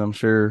jerseys, I'm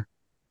sure.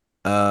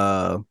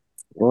 Uh,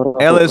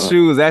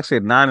 LSU is actually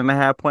a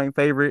 9.5 point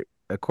favorite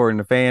according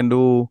to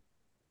FanDuel.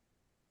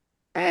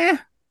 Eh,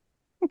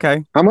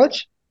 okay, How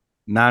much?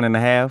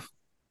 9.5.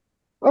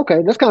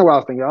 Okay, that's kind of what I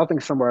was thinking. I was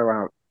thinking somewhere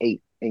around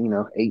 8,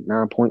 8,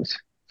 9 points.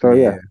 So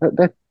yeah, Yeah,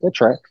 that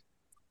tracks.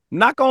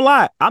 not gonna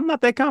lie, I'm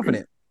not that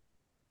confident.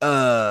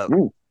 Uh,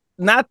 Mm.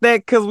 Not that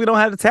because we don't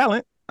have the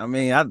talent. I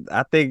mean,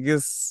 I think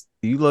it's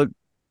you look,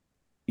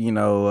 you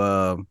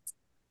know,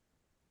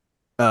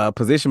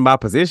 position by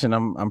position.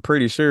 I'm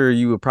pretty sure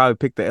you would probably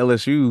pick the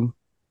LSU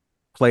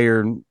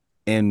player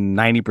in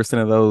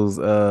 90% of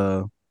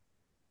those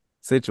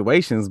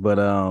situations, but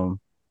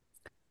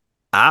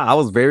I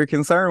was very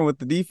concerned with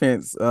the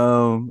defense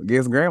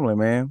against Grambling,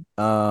 man.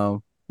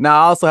 Now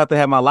I also have to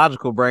have my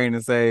logical brain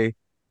and say,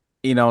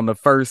 in the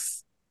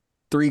first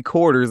 3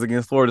 quarters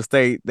against Florida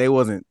State, they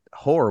wasn't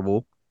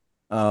horrible.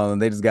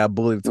 They just got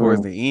bullied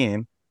towards Mm. the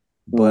end.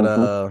 But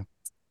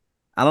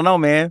I don't know,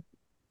 man.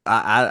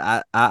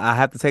 I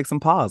have to take some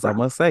pause, I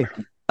must say.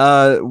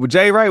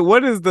 Jay Wright,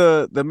 what is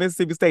the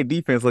Mississippi State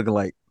defense looking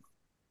like?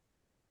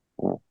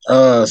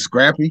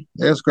 Scrappy.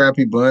 They're a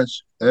scrappy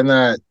bunch. They're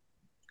not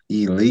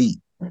elite,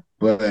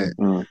 but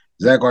Mm.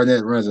 Zach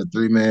Arnett runs a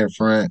 3-man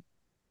front.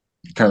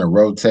 He kind of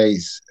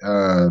rotates It's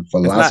not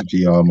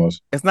philosophy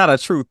almost. it's not a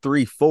true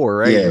 3-4,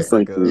 right? Yeah, It's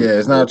like a yeah.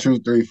 It's not a true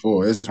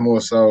 3-4. It's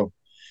more so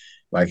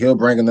like he'll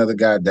bring another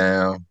guy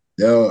down.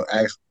 They'll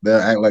act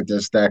like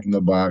they're stacking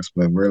the box,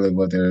 but really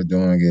what they're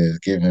doing is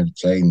giving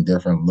Jaden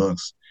different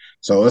looks.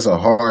 So it's a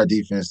hard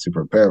defense to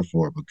prepare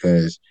for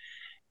because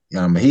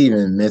he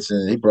even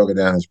mentioned he broke it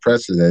down his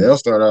presser that they'll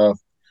start off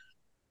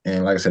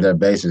and like I said, their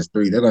base is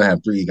three. They're gonna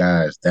have three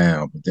guys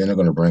down, but then they're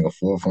gonna bring a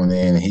fourth one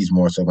in, and he's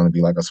more so gonna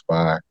be like a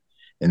spot.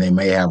 And they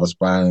may have a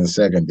spot in the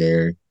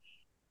secondary,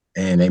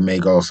 and they may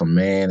go some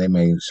man, they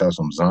may show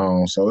some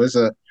zone. So it's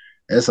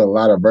a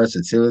lot of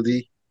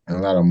versatility and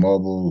a lot of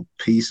mobile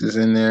pieces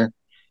in there.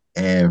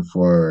 And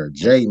for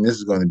Jaden, this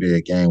is going to be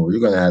a game where you're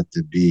going to have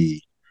to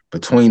be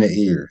between the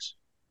ears,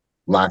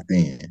 locked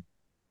in,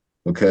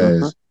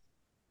 because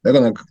they're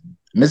going to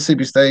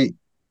Mississippi State.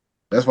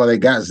 That's why they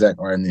got Zach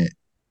Arnett.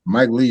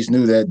 Mike Leach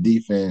knew that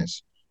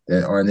defense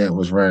that Arnett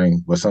was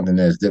running was something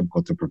that's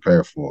difficult to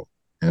prepare for,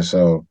 and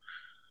so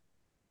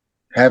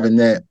having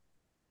that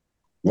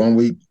 1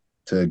 week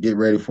to get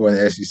ready for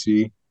an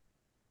SEC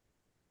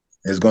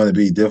is going to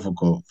be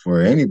difficult for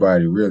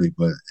anybody, really.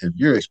 But if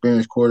you're an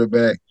experienced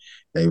quarterback,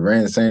 they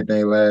ran the same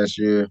thing last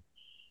year.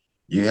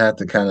 You have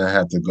to kind of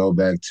have to go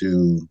back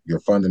to your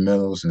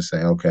fundamentals and say,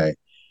 okay,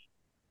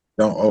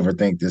 don't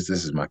overthink this.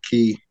 This is my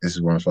key. This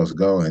is where I'm supposed to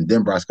go. And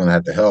Denbrock's going to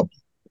have to help.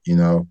 You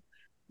know,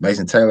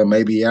 Mason Taylor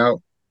may be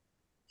out.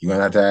 You're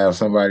going to have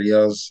somebody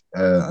else,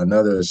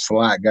 another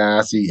slot guy.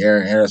 I see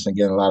Aaron Anderson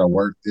getting a lot of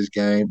work this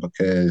game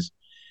because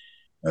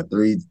a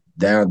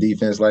 3-down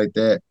defense like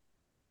that,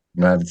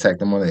 you have to attack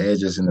them on the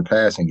edges in the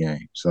passing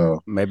game. So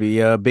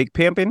maybe Big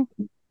Pimpin.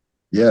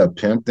 yeah,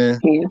 Pimpton.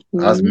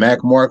 Us Mac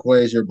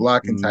Markway is your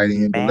blocking tight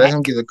end, but let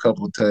him get a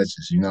couple of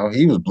touches. You know,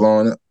 he was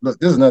blowing up. Look,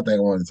 this is another thing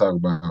I wanted to talk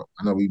about.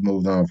 I know we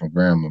moved on from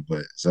Grambling,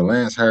 but so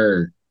Lance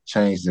Hurd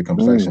changed the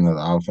complexion of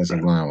the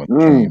offensive line when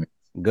he came in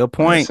Good the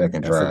point.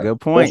 second That's a drive. good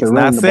point. It's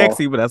not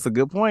sexy, but that's a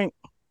good point.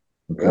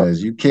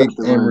 Because you kicked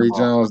Emory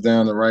Jones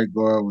down the right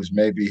guard, which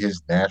may be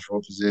his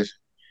natural position.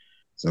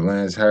 So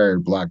Lance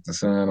Hurd blocked the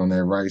sun on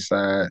that right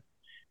side,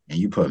 and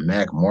you put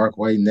Mac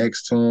Markway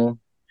next to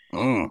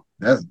him.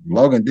 That's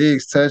Logan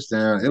Diggs'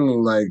 touchdown. It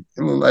looked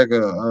like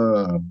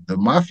the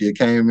mafia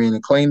came in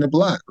and cleaned the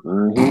block.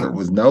 There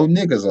was no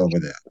niggas over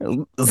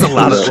there. There's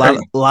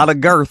a lot of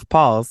girth.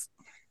 Pause.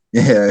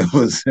 Yeah, it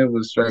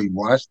was straight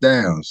washed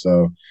down.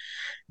 So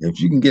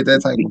if you can get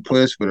that type of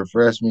push for the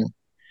freshman,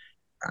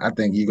 I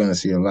think you're gonna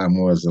see a lot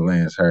more as the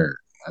Lance Hurd.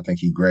 I think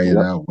he graded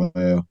out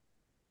well.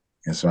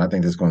 And so I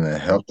think that's gonna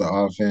help the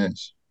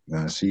offense. You're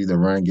gonna see the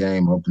run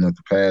game open up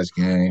the pass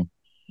game.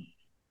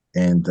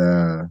 And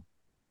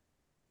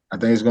I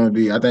think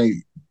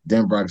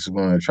Denbrock is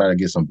going to try to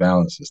get some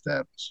balance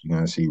established. You're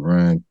going to see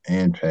run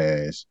and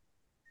pass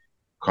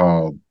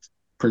called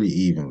pretty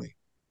evenly,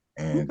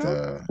 and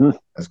I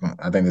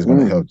think it's going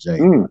to help Jay.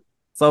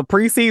 So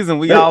preseason,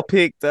 we all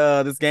picked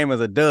this game as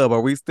a dub.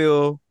 Are we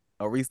still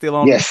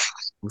on? Yes.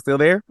 We're still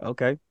there?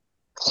 Okay.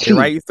 Hey,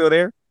 right, you still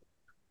there?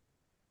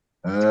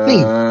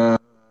 Not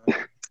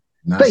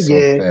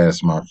so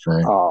fast, my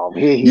friend. Oh,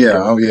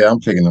 I'm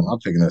picking them. I'm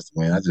picking us to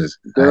win. I had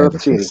to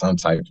put some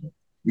type of.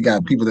 We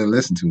got people that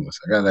listen to us.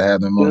 I gotta have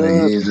them on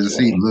their edge of the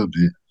seat a little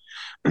bit.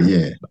 But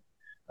yeah,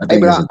 I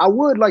think. I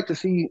would like to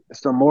see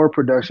some more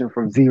production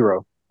from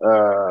Zero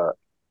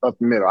up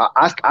the middle.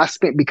 I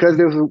spent because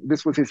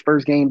this was his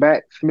first game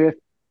back, Smith.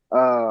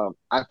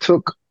 I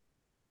took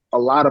a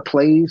lot of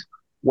plays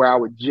where I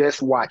would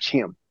just watch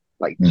him,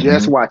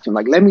 just watch him,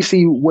 let me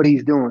see what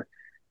he's doing,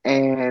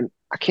 and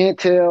I can't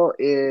tell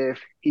if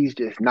he's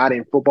just not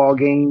in football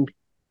game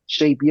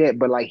shape yet,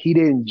 but he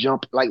didn't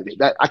jump like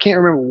that. I can't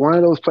remember one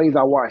of those plays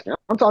I watched.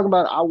 I'm talking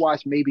about I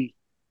watched maybe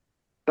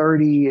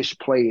 30-ish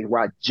plays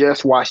where I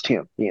just watched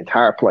him the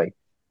entire play.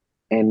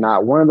 And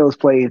not one of those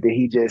plays that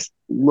he just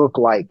looked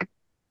like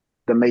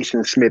the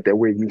Mason Smith that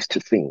we're used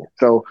to seeing.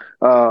 So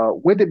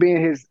with it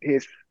being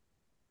his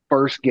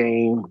first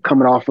game,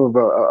 coming off of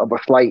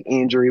a slight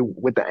injury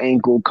with the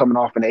ankle, coming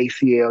off an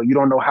ACL, you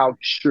don't know how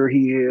sure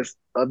he is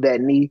of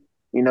that knee,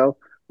 nope.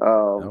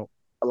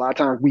 A lot of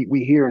times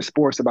we hear in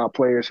sports about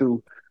players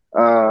who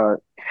have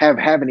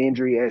an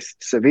injury as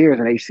severe as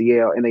an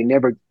ACL, and they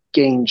never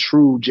gain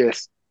true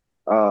just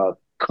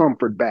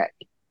comfort back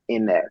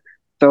in that.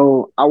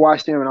 So I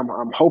watched him, and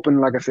I'm hoping,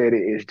 like I said,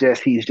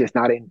 he's just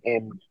not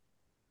in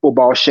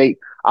football shape.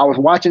 I was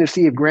watching to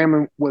see if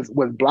Grambling was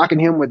blocking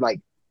him with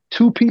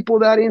two people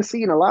that I didn't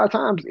see, and a lot of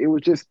times it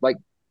was just like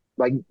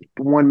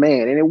one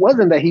man, and it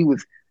wasn't that he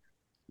was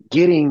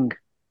getting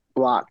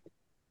blocked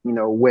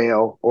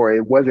well, or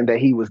it wasn't that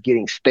he was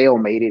getting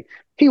stalemated.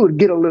 He would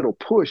get a little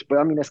push, but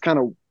I mean, that's kind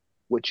of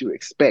what you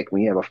expect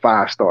when you have a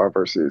 5-star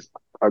versus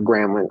a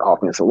Grambling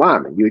offensive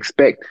lineman. You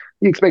expect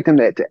him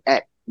to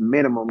at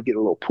minimum get a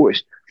little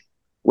push.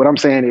 What I'm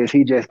saying is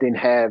he just didn't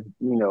have,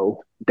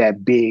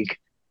 that big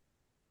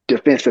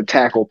defensive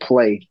tackle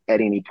play at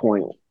any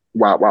point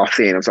while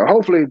seeing him. So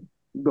hopefully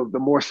the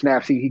more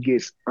snaps he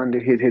gets under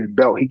his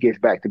belt, he gets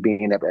back to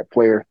being that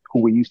player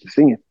who we used to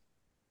seeing.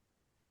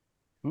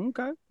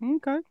 Okay.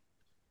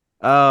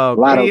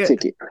 Lotto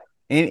ticket.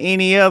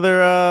 Any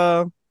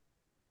other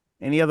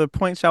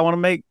points y'all want to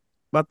make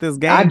about this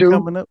game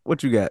coming up?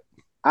 What you got?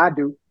 I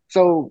do.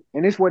 So,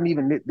 and this wasn't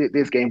even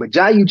this game, but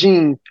Jai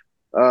Eugene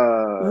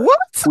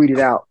tweeted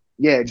out.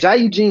 Yeah, Jai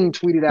Eugene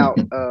tweeted out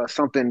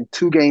something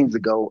 2 games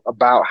ago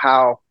about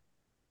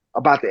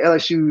the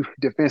LSU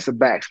defensive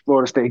backs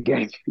Florida State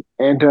game,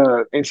 and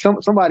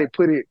somebody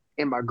put it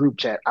in my group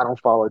chat. I don't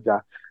follow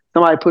Jai.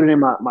 Somebody put it in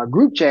my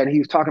group chat, and he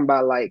was talking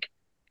about like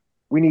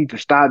we need to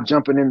stop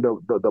jumping in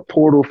the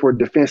portal for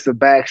defensive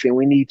backs, and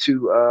we need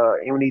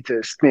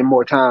to spend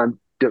more time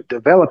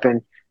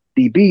developing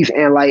DBs.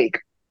 And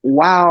like,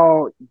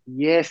 while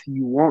yes,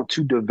 you want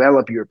to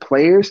develop your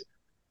players,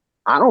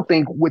 I don't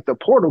think with the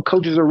portal,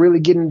 coaches are really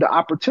getting the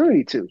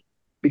opportunity to,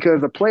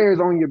 because the player's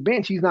on your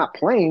bench, he's not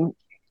playing.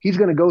 He's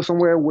going to go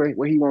somewhere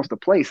where he wants to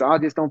play. So I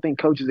just don't think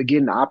coaches are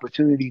getting the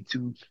opportunity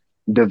to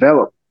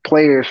develop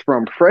players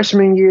from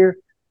freshman year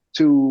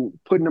to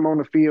putting them on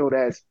the field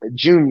as a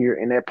junior,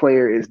 and that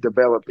player is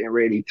developed and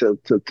ready to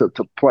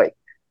play.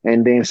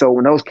 And then so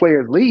when those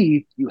players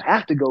leave, you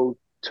have to go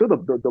to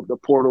the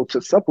portal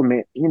to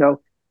supplement,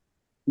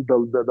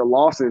 the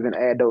losses and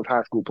add those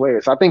high school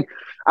players. So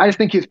I just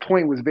think his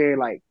point was very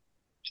like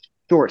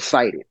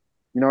short-sighted.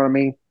 You know what I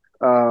mean?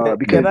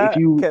 Because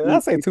can I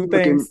say 2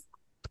 things?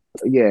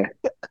 Yeah.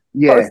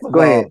 Go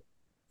ahead.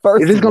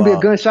 First, is this gonna be a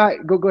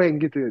gunshot? Go ahead and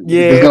get to it.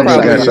 Yeah, it's gonna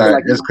be a gunshot.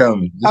 Like, it's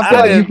coming. I feel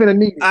like you finna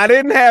need it. I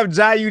didn't have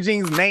Jai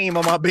Eugene's name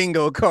on my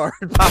bingo card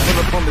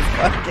popping up on this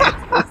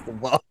podcast. First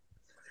of all,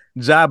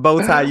 Jai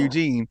Bowtie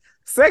Eugene.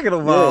 Second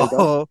of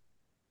all,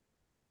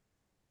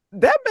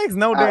 that makes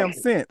no damn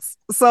sense.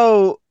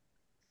 So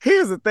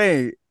here's the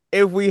thing: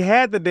 if we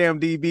had the damn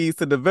DBs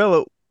to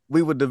develop,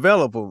 we would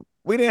develop them.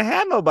 We didn't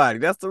have nobody.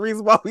 That's the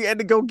reason why we had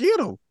to go get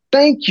them.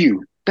 Thank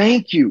you.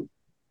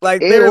 Like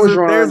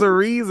there's a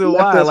reason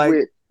why. Like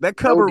that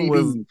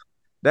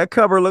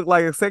cover looked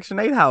like a Section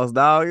 8 house,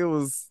 dog. It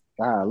was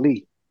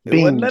golly.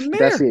 It wasn't nothing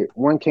there. That's it.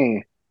 One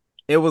can.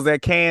 It was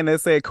that can that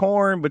said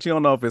corn, but you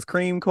don't know if it's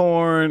cream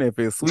corn, if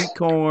it's sweet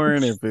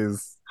corn, if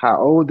it's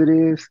how old it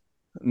is.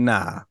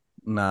 Nah.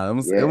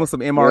 It was some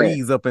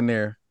MREs up in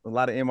there. A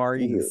lot of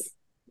MREs.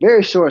 Yeah.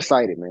 Very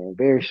short-sighted, man.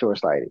 Very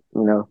short-sighted.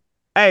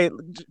 Hey,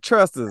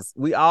 trust us.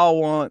 We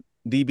all want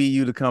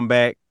DBU to come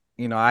back.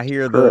 I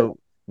hear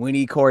we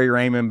need Corey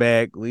Raymond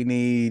back. We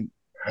need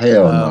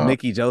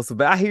Mickey Joseph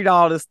back. I hear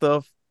all this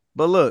stuff.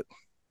 But look,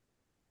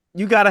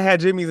 you gotta have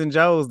Jimmy's and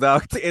Joe's,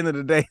 dog. At the end of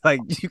the day, like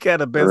you got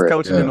the best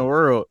coaching in the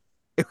world.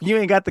 If you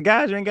ain't got the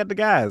guys, you ain't got the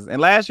guys.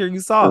 And last year you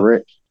saw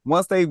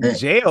once they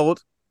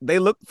gelled, they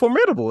looked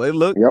formidable. They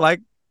looked like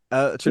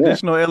a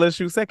traditional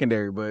LSU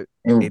secondary, but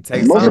it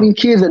takes most of these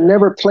kids that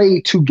never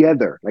played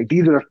together. Like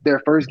these are their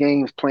first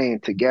games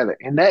playing together.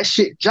 And that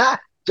shit, Jai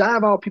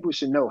of all people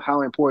should know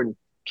how important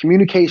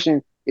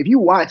communication. If you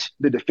watch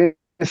the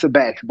defensive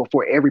backs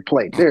before every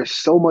play, there's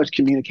so much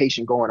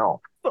communication going on.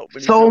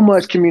 So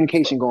much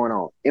communication going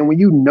on. And when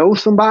you know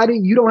somebody,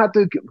 you don't have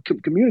to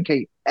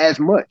communicate as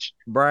much.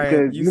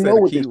 Brian, because you know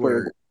what this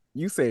player.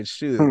 You said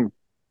should. You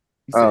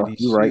said he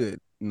should. Right.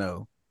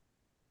 No.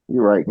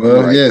 You're right.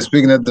 Well, yeah,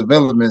 speaking of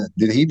development,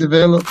 did he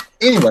develop?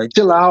 Anyway.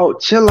 Chill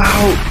out.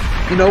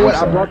 You know what?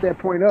 I brought that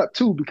point up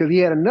too because he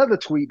had another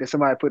tweet that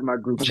somebody put in my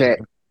group chat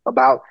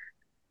about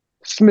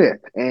Smith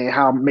and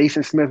how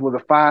Mason Smith was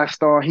a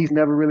 5-star. He's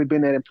never really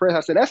been that impressed. I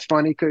said, that's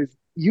funny because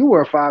you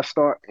were a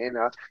 5-star and,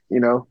 but you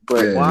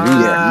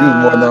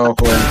more known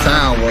for the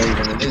time waving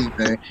than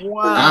anything.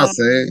 Wow.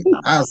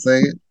 I'll say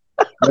it.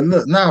 But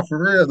look,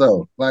 for real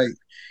though, like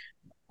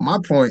my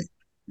point,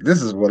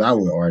 this is what I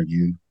would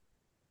argue.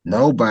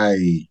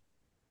 Nobody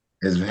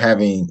is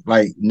having,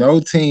 like, no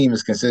team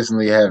is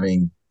consistently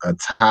having a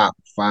top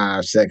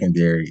 5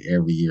 secondary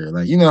every year.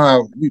 Like, you know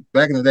how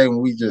back in the day when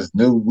we just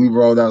knew we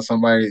rolled out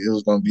somebody, it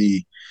was going to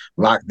be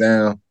locked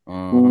down.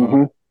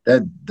 Mm-hmm.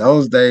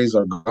 Those days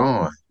are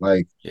gone.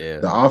 Like,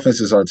 the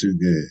offenses are too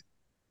good.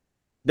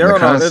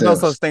 There's no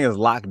such thing as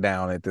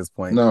lockdown at this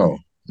point. No.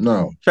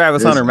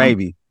 Travis Hunter,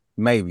 maybe.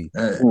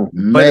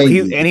 But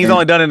he's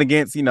only done it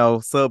against,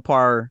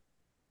 subpar.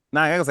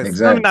 Let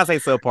me not say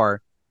subpar.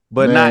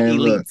 But not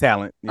elite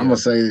talent. I'm going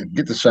to say,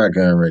 get the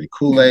shotgun ready.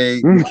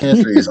 Kool-Aid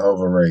McKinstry is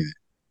overrated.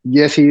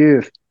 Yes, he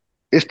is.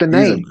 It's the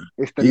name.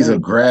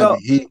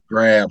 He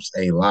grabs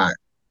a lot.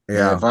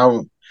 Yeah. If I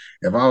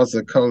was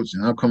a coach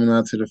and I'm coming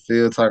out to the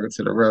field talking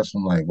to the refs,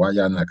 I'm like, why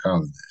y'all not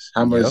calling this?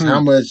 How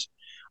much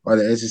are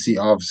the SEC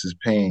officers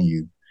paying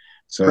you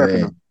so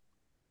that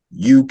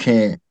you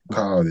can't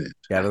call it?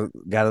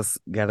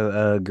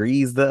 Gotta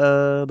grease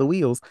the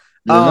wheels.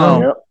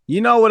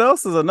 You know what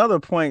else is another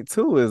point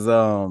too is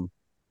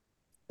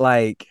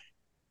like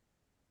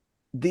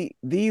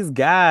these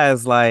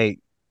guys like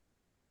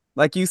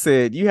like you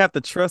said, you have to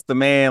trust the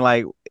man.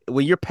 Like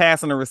when you're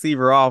passing a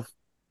receiver off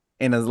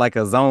in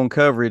a zone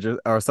coverage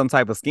or some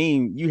type of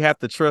scheme, you have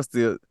to trust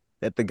that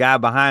the guy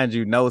behind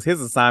you knows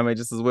his assignment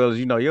just as well as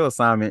you know your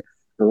assignment.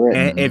 Correct.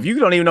 And if you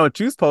don't even know what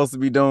you're supposed to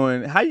be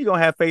doing, how you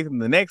gonna have faith in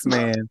the next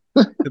man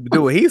to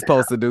do what he's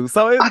supposed to do?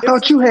 So I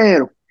thought you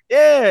had him.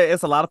 yeah,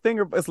 it's a lot of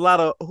it's a lot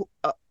of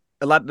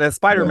that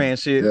Spider-Man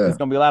shit. yeah. It's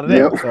gonna be a lot of that.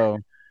 Yep. So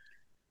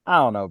I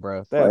don't know,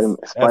 bro.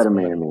 That's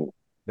Spider-Man, funny. man.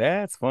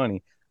 That's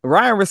funny.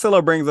 Ryan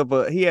Russillo brings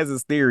up he has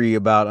this theory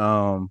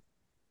about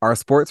our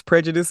sports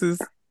prejudices,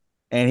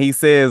 and he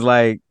says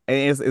like,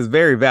 and it's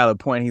very valid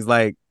point. He's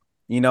like,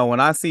 when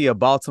I see a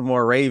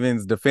Baltimore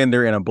Ravens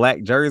defender in a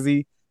black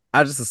jersey,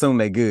 I just assume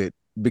they good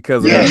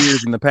because of the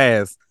years in the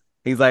past.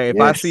 He's like,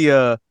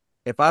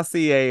 if I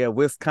see a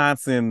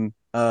Wisconsin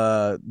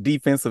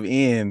defensive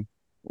end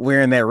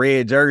wearing that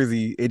red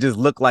jersey, it just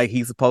looked like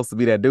he's supposed to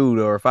be that dude.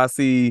 Or if I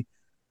see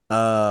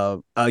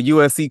a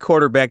USC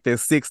quarterback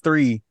that's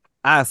 6'3",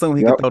 I assume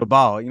he can throw the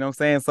ball. You know what I'm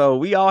saying? So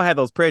we all have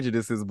those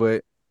prejudices,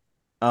 but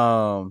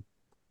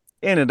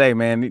end of the day,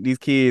 man, these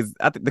kids,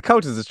 I think the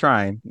coaches is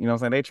trying. You know what I'm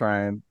saying? They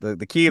trying.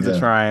 The kids are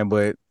trying,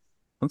 but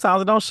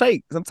sometimes it don't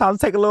shake. Sometimes it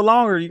take a little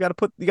longer. You gotta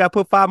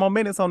put 5 more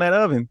minutes on that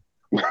oven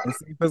and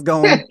see if it's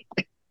going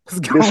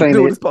to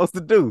do what it's supposed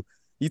to do.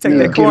 You take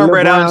that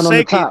cornbread out and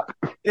shake it.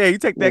 Yeah, you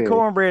take that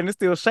cornbread and it's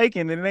still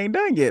shaking and it ain't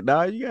done yet,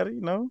 dog. You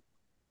gotta,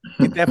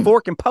 get that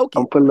fork and poke it.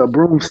 I'll put a little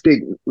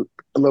broomstick, a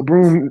little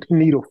broom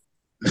needle.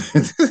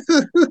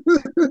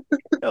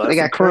 They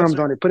got crumbs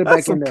on it. Put it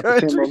back in there for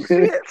 10 more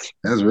minutes.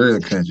 That's real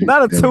country.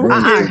 Not a 2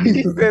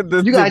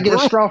 You gotta get a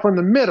straw from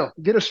the middle.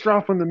 Get a straw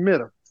from the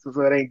middle so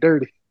it ain't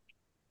dirty.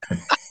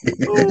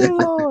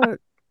 Oh, Lord.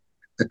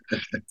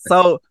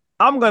 So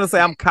I'm gonna say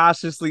I'm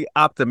cautiously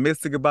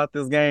optimistic about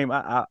this game.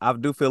 I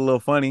do feel a little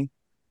funny.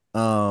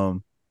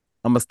 I'm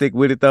gonna stick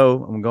with it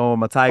though. I'm going with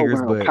my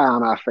Tigers, but pie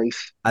on our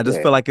face. I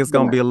just feel like it's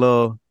gonna get a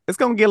little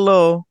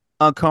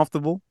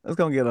uncomfortable. It's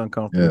gonna get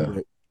uncomfortable,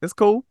 but it's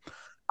cool.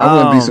 I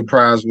wouldn't be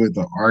surprised with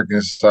the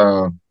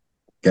Arkansas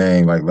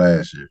game like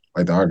last year,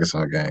 like the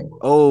Arkansas game.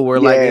 Oh,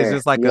 where like it's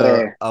just like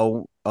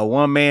a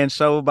one-man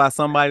show by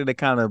somebody that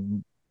kind of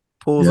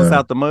pulls us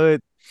out the mud.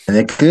 And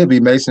it could be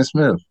Mason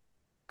Smith.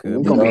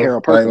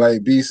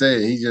 Like B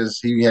said, he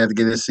had to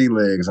get his sea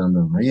legs on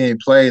them. He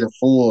ain't played a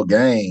full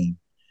game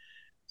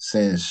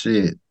since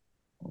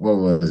what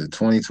was it,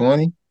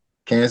 2020?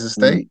 Kansas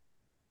State?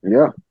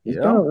 Yeah.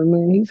 I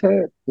mean, he's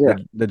had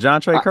the John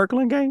Trey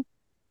Kirkland game?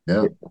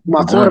 Yeah.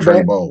 My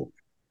quarterback. Bowl.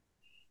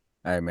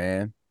 Hey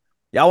man.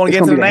 Y'all want to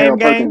get to the name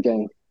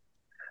game?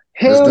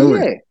 Hell Let's do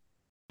it.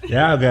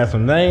 Y'all got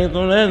some names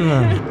on that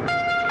one.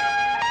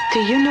 Do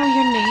you know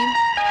your name?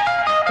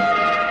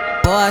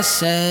 Boy,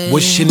 say,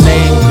 what's your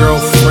name,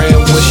 girlfriend?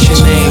 What's your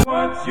name?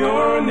 What's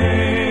your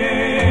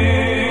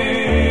name?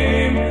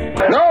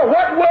 No,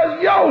 what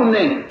was your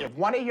name? If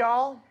one of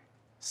y'all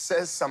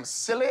says some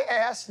silly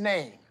ass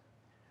name,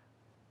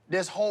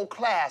 this whole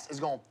class is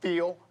gonna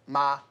feel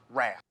my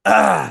wrath.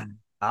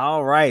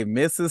 All right,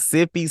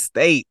 Mississippi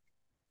State.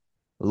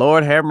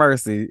 Lord have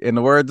mercy. In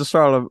the words of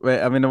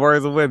the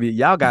words of Webby,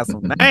 y'all got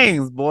some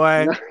names,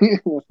 boy.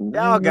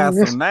 Y'all got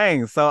some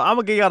names. So I'm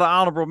gonna give y'all the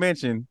honorable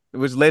mention,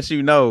 which lets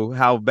you know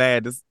how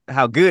good this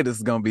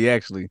is gonna be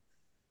actually.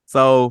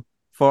 So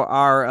for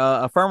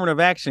our affirmative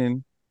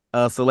action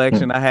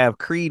selection, I have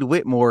Creed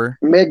Whitmore.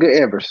 Mega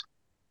Evers.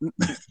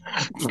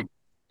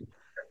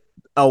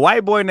 A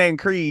white boy named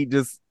Creed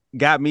just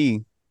got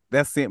me.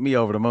 That sent me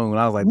over the moon.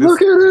 I was like, look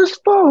at this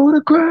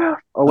photograph.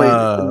 Oh wait,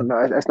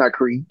 no, that's not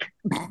Creed.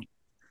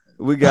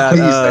 We got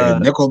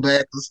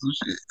Nickelback or some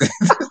shit.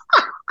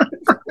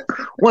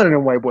 One of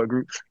them white boy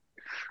groups.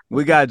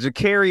 We got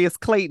Jacarius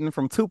Clayton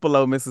from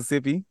Tupelo,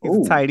 Mississippi. He's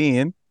a tight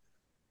end.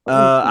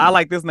 I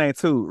like this name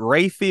too.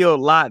 Rayfield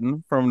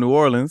Lawton from New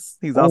Orleans.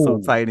 He's also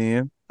a tight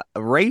end.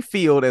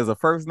 Rayfield as a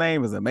first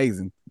name is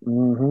amazing.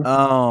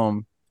 Mm-hmm.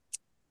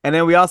 And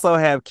then we also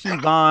have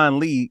Kevon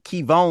Lee.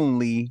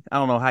 I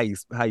don't know how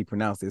you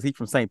pronounce this. He's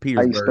from St.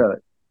 Petersburg. How you spell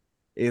it?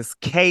 It's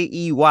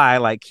Key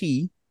like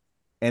key,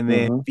 and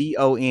then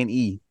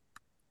Bone.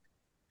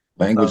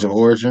 Language of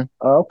origin.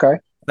 Oh, okay.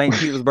 St.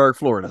 Petersburg,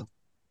 Florida.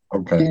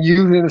 Okay. Can you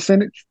use it in a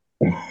sentence?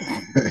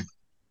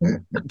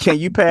 Can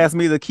you pass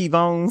me the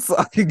Kevon so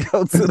I can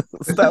go to the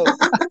store?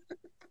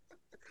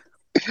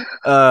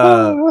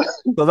 So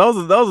those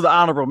are the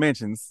honorable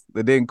mentions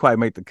that didn't quite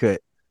make the cut.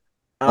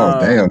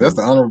 Damn, that's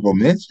the honorable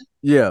mention?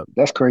 Yeah.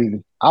 That's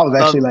crazy. I was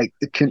actually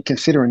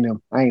considering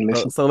them. I ain't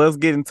listening. So let's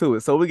get into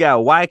it. So we got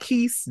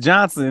Wykeese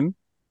Johnson,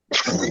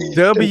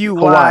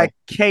 Wykece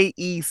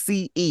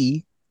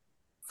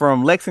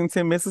from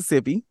Lexington,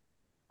 Mississippi.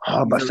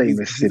 I'm about to say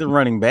Mississippi. He's a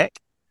running back.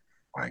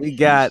 We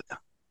got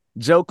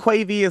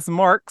Jo'quavious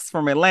Marks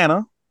from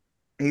Atlanta.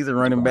 He's a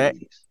running back.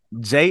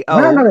 J-O.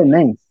 I don't know that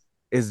name.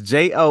 It's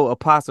J-O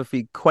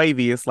apostrophe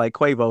Quavious, like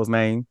Quavo's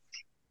name.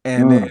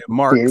 And then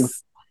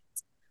Marks.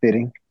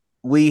 Fitting.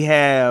 We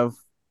have,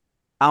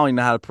 I don't even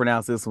know how to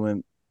pronounce this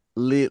one.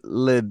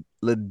 Lidietic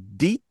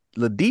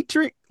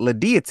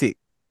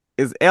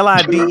is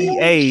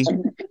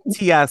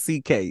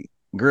Lideatic.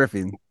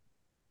 Griffin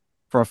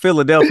from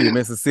Philadelphia,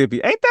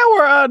 Mississippi. Ain't that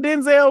where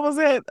Denzel was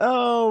at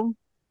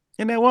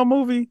in that one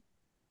movie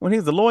when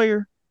he's a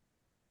lawyer?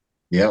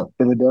 Yep.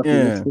 Philadelphia,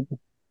 Yeah. Mississippi.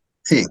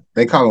 Tick.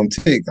 They call him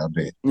Tick, I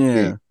bet.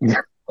 Yeah.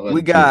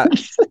 We got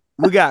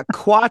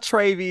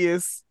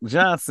Quatravius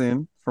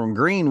Johnson from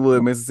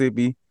Greenwood,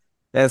 Mississippi.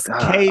 That's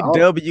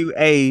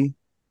Kwatrivous.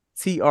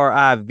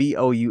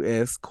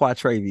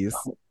 Quatravius.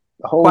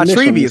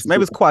 Quatrivius.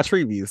 Maybe it's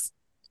Quatrivius.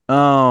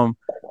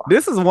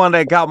 This is one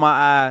that got my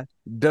eye.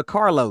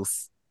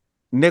 DeCarlos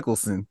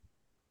Nicholson.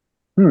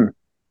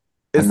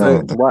 It's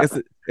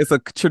a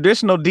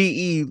traditional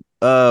DE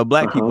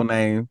black people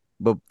name,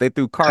 but they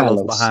threw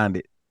Carlos behind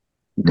it.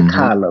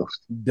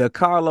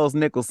 DeCarlos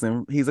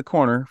Nicholson. He's a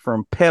corner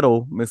from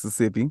Petal,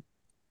 Mississippi.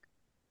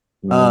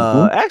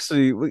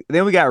 Actually,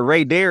 then we got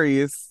Ray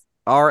Darius,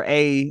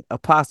 R-A'.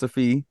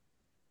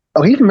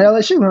 Oh, he's from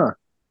LSU, huh?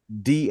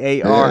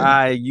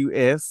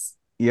 Darius.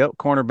 Yep,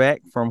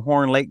 cornerback from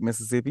Horn Lake,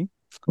 Mississippi.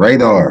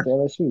 Radar.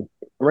 LSU.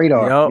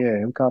 Radar. Yep.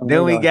 Yeah, we call him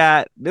then Radar. We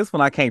got this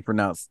one I can't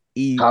pronounce.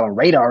 Call him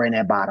Radar in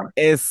that bottom.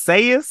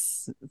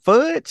 Esaias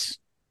Fudge.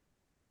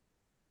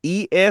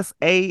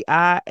 ESAIAS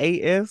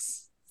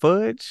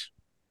Fudge.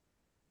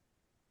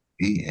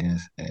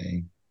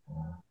 ESA.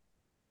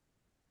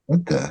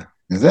 What the?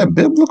 Is that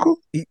biblical?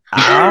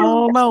 I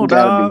don't know,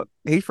 dog.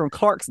 He's from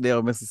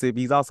Clarksdale,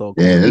 Mississippi. He's also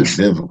it's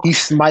biblical.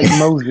 He's Mike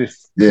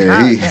Moses.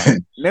 Yeah,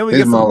 then we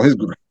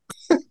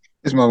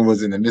his mom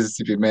was in the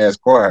Mississippi Mass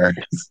Choir.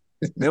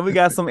 Then we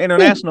got some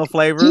international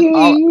flavor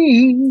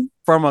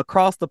from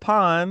across the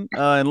pond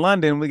in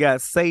London. We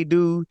got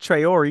Seydou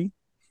Traore,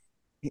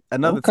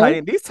 another tight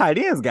end. These tight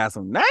ends got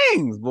some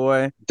names,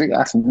 boy. They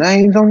got some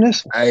names on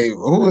this. Hey,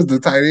 who was the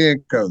tight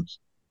end coach?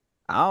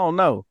 I don't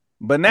know.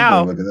 But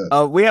now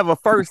we have a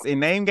first in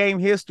name game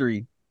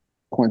history.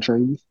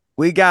 Quantrell.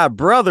 We got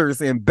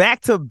brothers in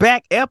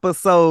back-to-back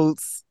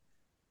episodes.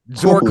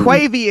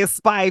 Jorquavius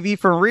Spivey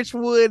from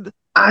Richwood.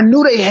 I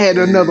knew they had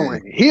another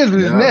one. Here's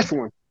the next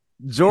one.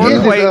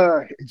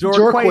 Jorquavius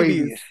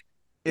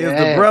is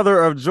the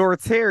brother of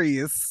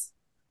Jortarius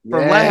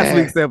from last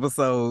week's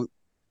episode.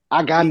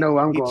 I know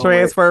I'm going. He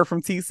transferred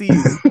from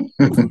TCU.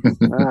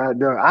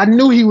 I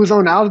knew he was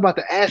on. I was about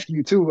to ask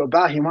you too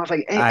about him. I was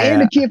like,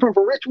 and the kid from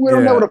Richwood,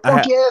 don't know what the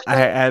funky ass. I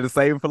had to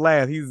save him for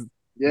last. He's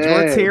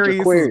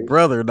Jortarius'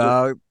 brother,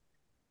 dog.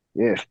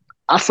 Yes,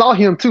 I saw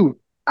him too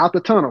out the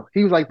tunnel.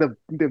 He was like the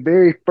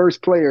very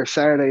first player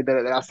Saturday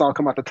that I saw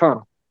come out the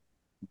tunnel.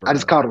 Bro. I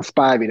just called him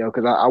Spivey though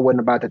because I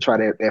wasn't about to try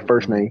that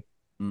first name.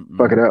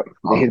 Fuck it up.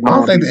 I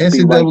don't think the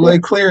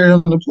NCAA cleared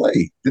him to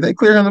play. Did they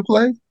clear him to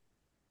play?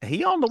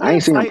 He on the website. I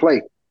ain't seen him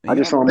play. I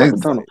just saw him out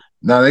the tunnel.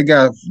 No,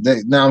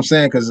 no, I'm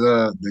saying because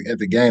at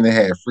the game they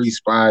had free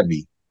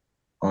Spivey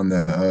on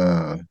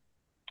the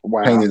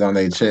painted on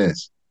their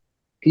chest.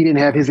 He didn't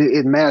have his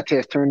math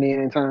test turned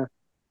in time.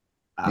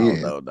 I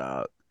don't know,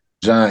 dog.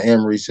 John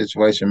Emery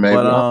situation, maybe.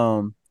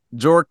 But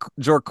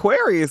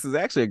Jorquarius is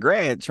actually a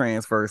grad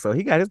transfer, so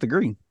he got his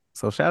degree.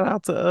 So shout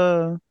out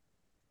to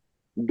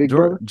Big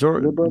Brother.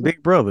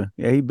 Big Brother.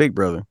 Yeah, he Big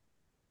Brother.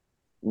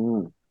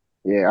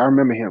 Yeah, I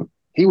remember him.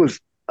 He was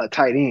a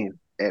tight end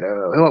at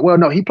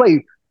no, he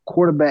played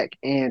quarterback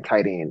and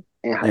tight end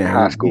in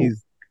high school.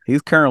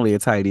 He's currently a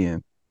tight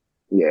end.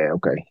 Yeah,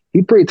 okay.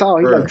 He's pretty tall.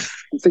 He's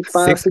like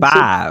 6'5",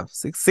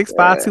 6'5",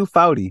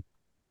 240.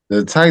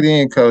 The tight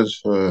end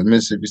coach for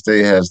Mississippi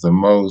State has the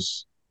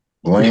most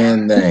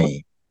bland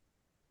name.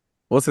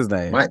 What's his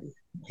name?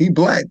 He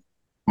black.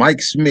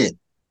 Mike Smith.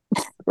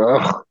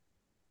 Oh.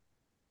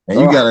 And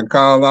you got to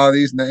call all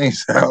these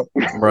names out.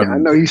 Yeah, I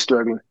know he's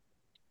struggling.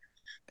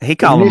 He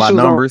calling by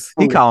numbers.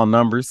 He calling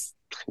numbers.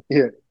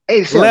 Yeah.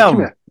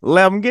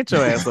 11, get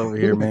your ass over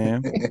here,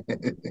 man.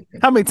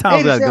 How many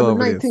times did I go over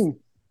 19. This?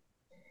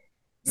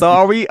 So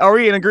are we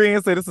in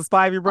agreement that this is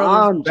Spivey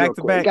brothers back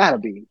to back? Gotta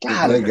be.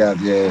 They got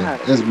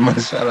It's my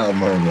shout out,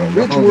 man.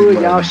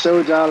 Richwood, y'all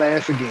showed y'all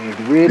ass again.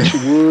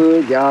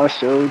 Richwood, y'all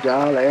showed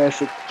y'all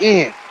ass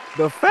again.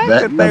 The fact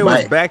that they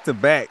was back to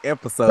back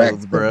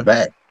episodes, bro.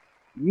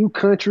 You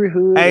country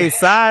hood. Hey,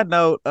 side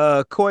note,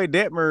 Coy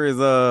Detmer is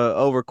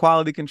over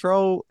quality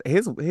control.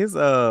 His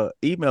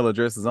email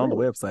address is on the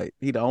website.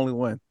 He the only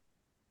one.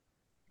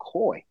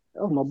 Coy,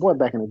 that was my boy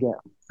back in the gap.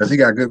 Because he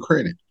got good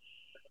credit.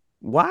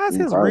 Why is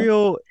his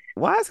real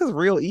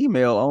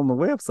email on the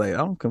website?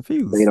 I'm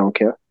confused. They don't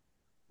care.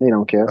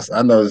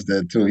 I noticed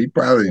that too. He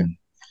probably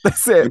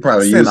use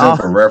it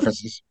for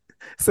references.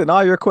 Send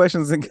all your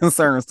questions and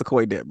concerns to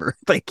Coy Detmer.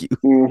 Thank you.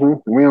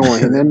 We don't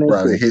want him.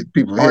 Probably hit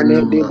people.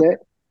 Arnett did that.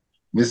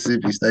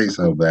 Mississippi State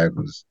so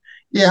backwards.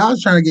 Yeah, I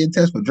was trying to get in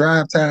touch with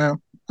drive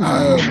time.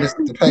 Missed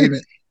the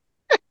payment.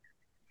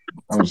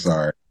 I'm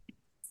sorry.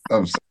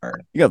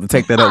 You have to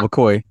take that up with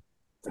Coy.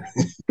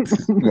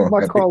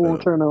 My car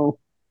won't turn on.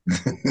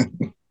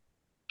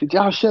 Did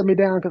y'all shut me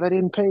down because I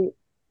didn't pay it?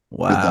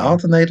 Wow. Is the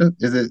alternator?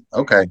 Is it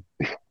okay?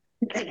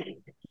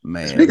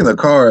 Man. Speaking of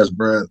cars,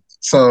 bro.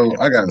 So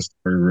I got a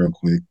story real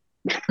quick.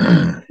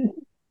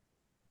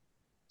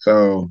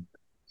 So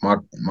my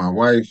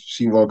wife,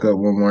 she woke up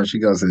one morning. She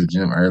goes to the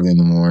gym early in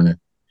the morning.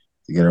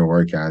 to get her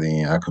workout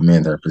in. I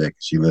commend her for that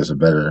because she lives a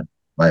better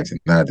life than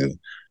I do.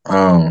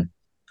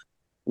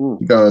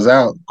 He goes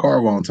out,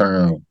 car won't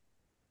turn on.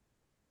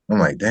 I'm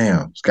like,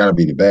 damn, it's got to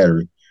be the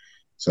battery.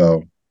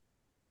 So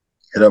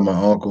hit up my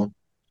uncle.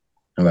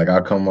 And like,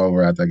 I'll come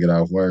over after I get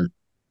off work,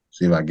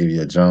 see if I give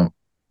you a jump,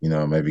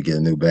 maybe get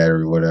a new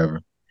battery, whatever.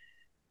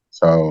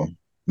 So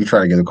we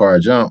try to get the car a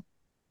jump.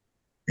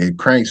 It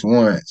cranks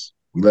once.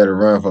 We let it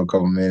run for a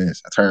couple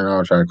minutes. I turn it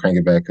on, try to crank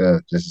it back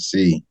up just to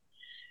see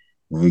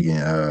if we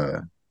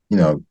can,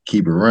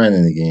 keep it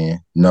running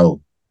again.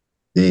 No,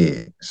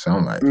 dead. So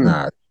I'm like,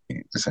 nah,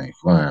 this ain't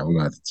flying. We're going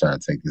to have to try to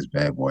take this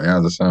bad boy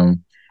out or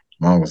something.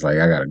 Mom was like,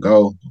 I got to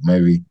go.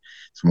 Maybe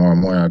tomorrow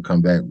morning I'll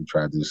come back. We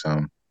try to do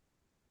something.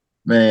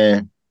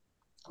 Man,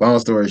 long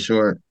story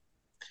short,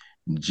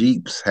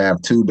 Jeeps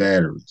have 2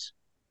 batteries.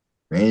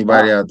 For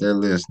anybody out there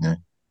listening,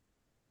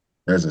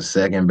 there's a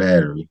second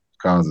battery. It's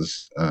called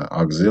an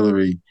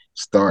auxiliary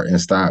start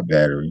and stop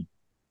battery.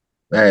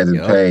 I had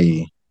to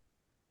pay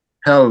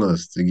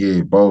hellas to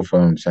get both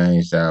of them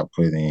changed out,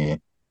 put in.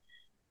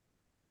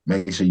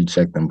 Make sure you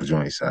check them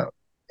joints out.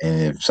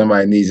 And if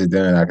somebody needs it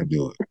done, I can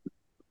do it.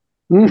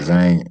 Cause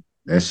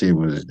that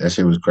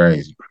shit was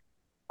crazy.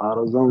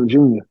 AutoZone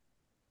Junior.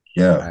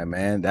 Yeah. All right,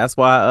 man. That's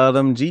why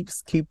them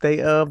Jeeps keep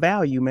their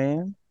value,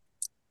 man.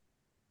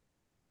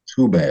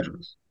 2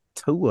 batteries.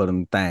 2 of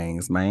them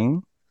things,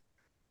 man.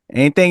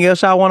 Anything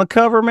else y'all want to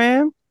cover,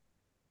 man?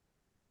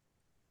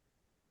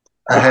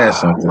 I had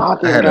something. I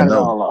had a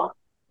note.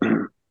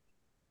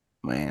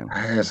 Man.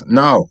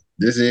 No,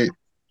 this is it.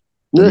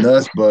 The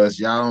Nuts Bus,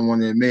 y'all don't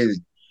want to admit it.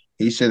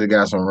 He should have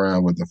got some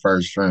run with the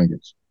first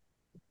stringers.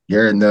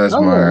 Garrett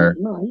Nussmeier.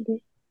 No, he did.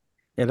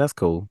 Yeah, that's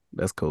cool.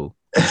 That's cool.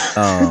 He's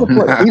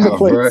a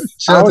player.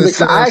 Shelton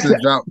Sampson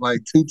dropped like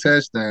 2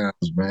 touchdowns,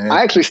 man.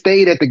 I actually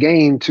stayed at the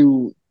game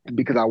too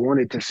because I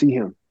wanted to see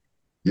him.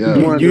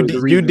 Yeah,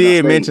 you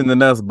did mention the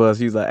Nuts Bus.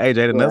 He's like,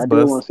 AJ, the Nuts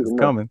Bus is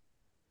coming.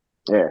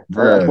 Yeah,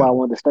 that's why I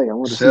wanted to stay. I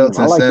wanted to see him.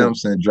 Shelton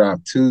Sampson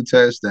dropped 2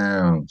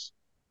 touchdowns,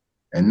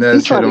 and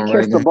Nuts hit him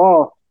right the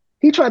ball.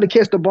 He tried to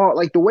catch the ball,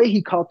 like the way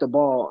he caught the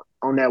ball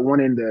on that one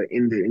in the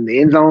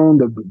end zone,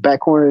 the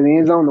back corner of the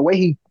end zone. The way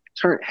he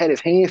had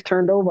his hands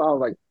turned over, I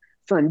was like,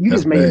 "Son, you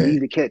just made an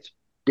easy catch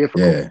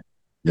difficult."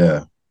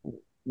 Yeah.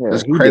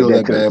 Just cradle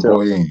that bad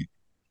boy in.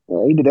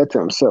 Yeah, he did that to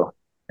himself.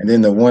 And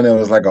then the one that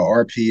was like a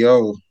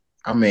RPO.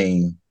 I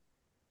mean,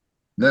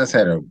 Nuts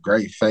had a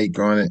great fake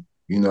on it.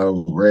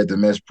 Read the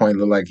mesh point,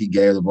 looked like he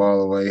gave the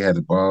ball away, had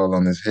the ball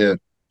on his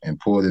hip, and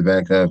pulled it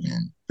back up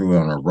and threw it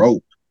on a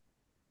rope.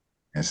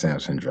 And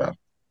Sampson dropped.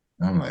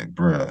 I'm like,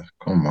 bruh,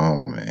 come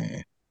on,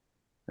 man.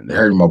 They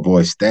hurt my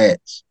boy's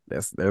stats.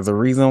 There's a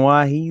reason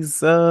why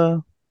he's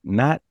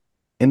not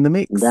in the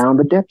mix. Down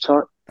the depth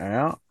chart.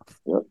 Yeah.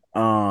 Yep.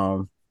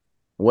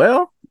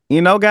 Well,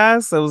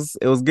 guys, it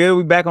was good.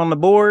 We back on the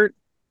board.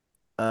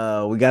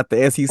 We got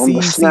the SEC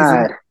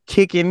season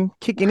kicking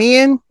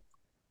in.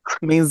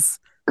 Means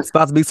it's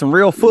about to be some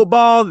real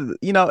football. Did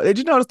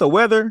you notice the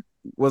weather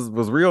was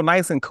real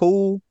nice and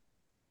cool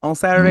on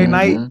Saturday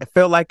night? It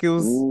felt like it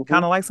was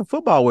kind of like some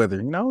football weather.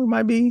 It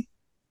might be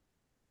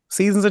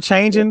seasons are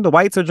changing. The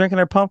whites are drinking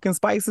their pumpkin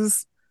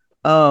spices.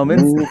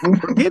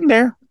 We're getting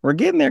there. We're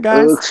getting there,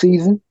 guys. Ugg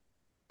season.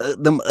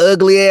 Them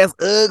ugly ass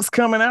Uggs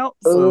coming out.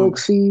 Ugg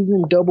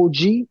season, double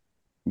G.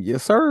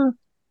 Yes, sir.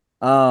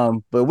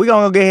 But we're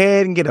gonna go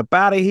ahead and get up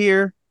out of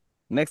here.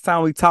 Next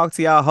time we talk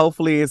to y'all,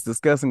 hopefully it's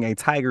discussing a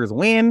Tigers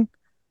win.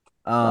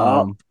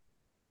 Other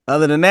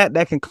than that,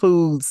 that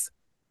concludes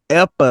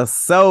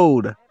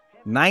episode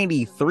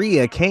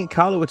 93. I Can't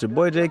Call It with your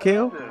boy J.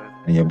 Kell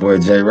and your boy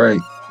Jay Ray.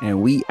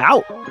 And we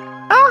out.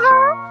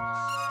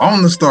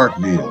 On the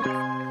Starkville.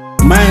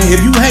 Man,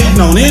 if you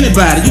hating on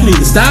anybody, you need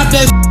to stop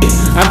that shit.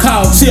 I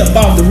call Tip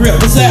off the rip.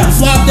 What's that?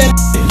 Flop that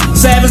shit.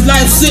 Savage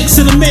Life 6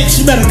 in the mix.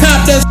 You better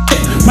cop that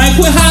shit. Man,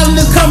 quit hollering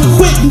this coming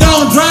quick and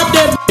go and drop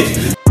that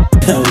bitch.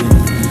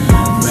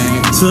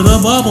 Man, to the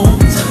bubble.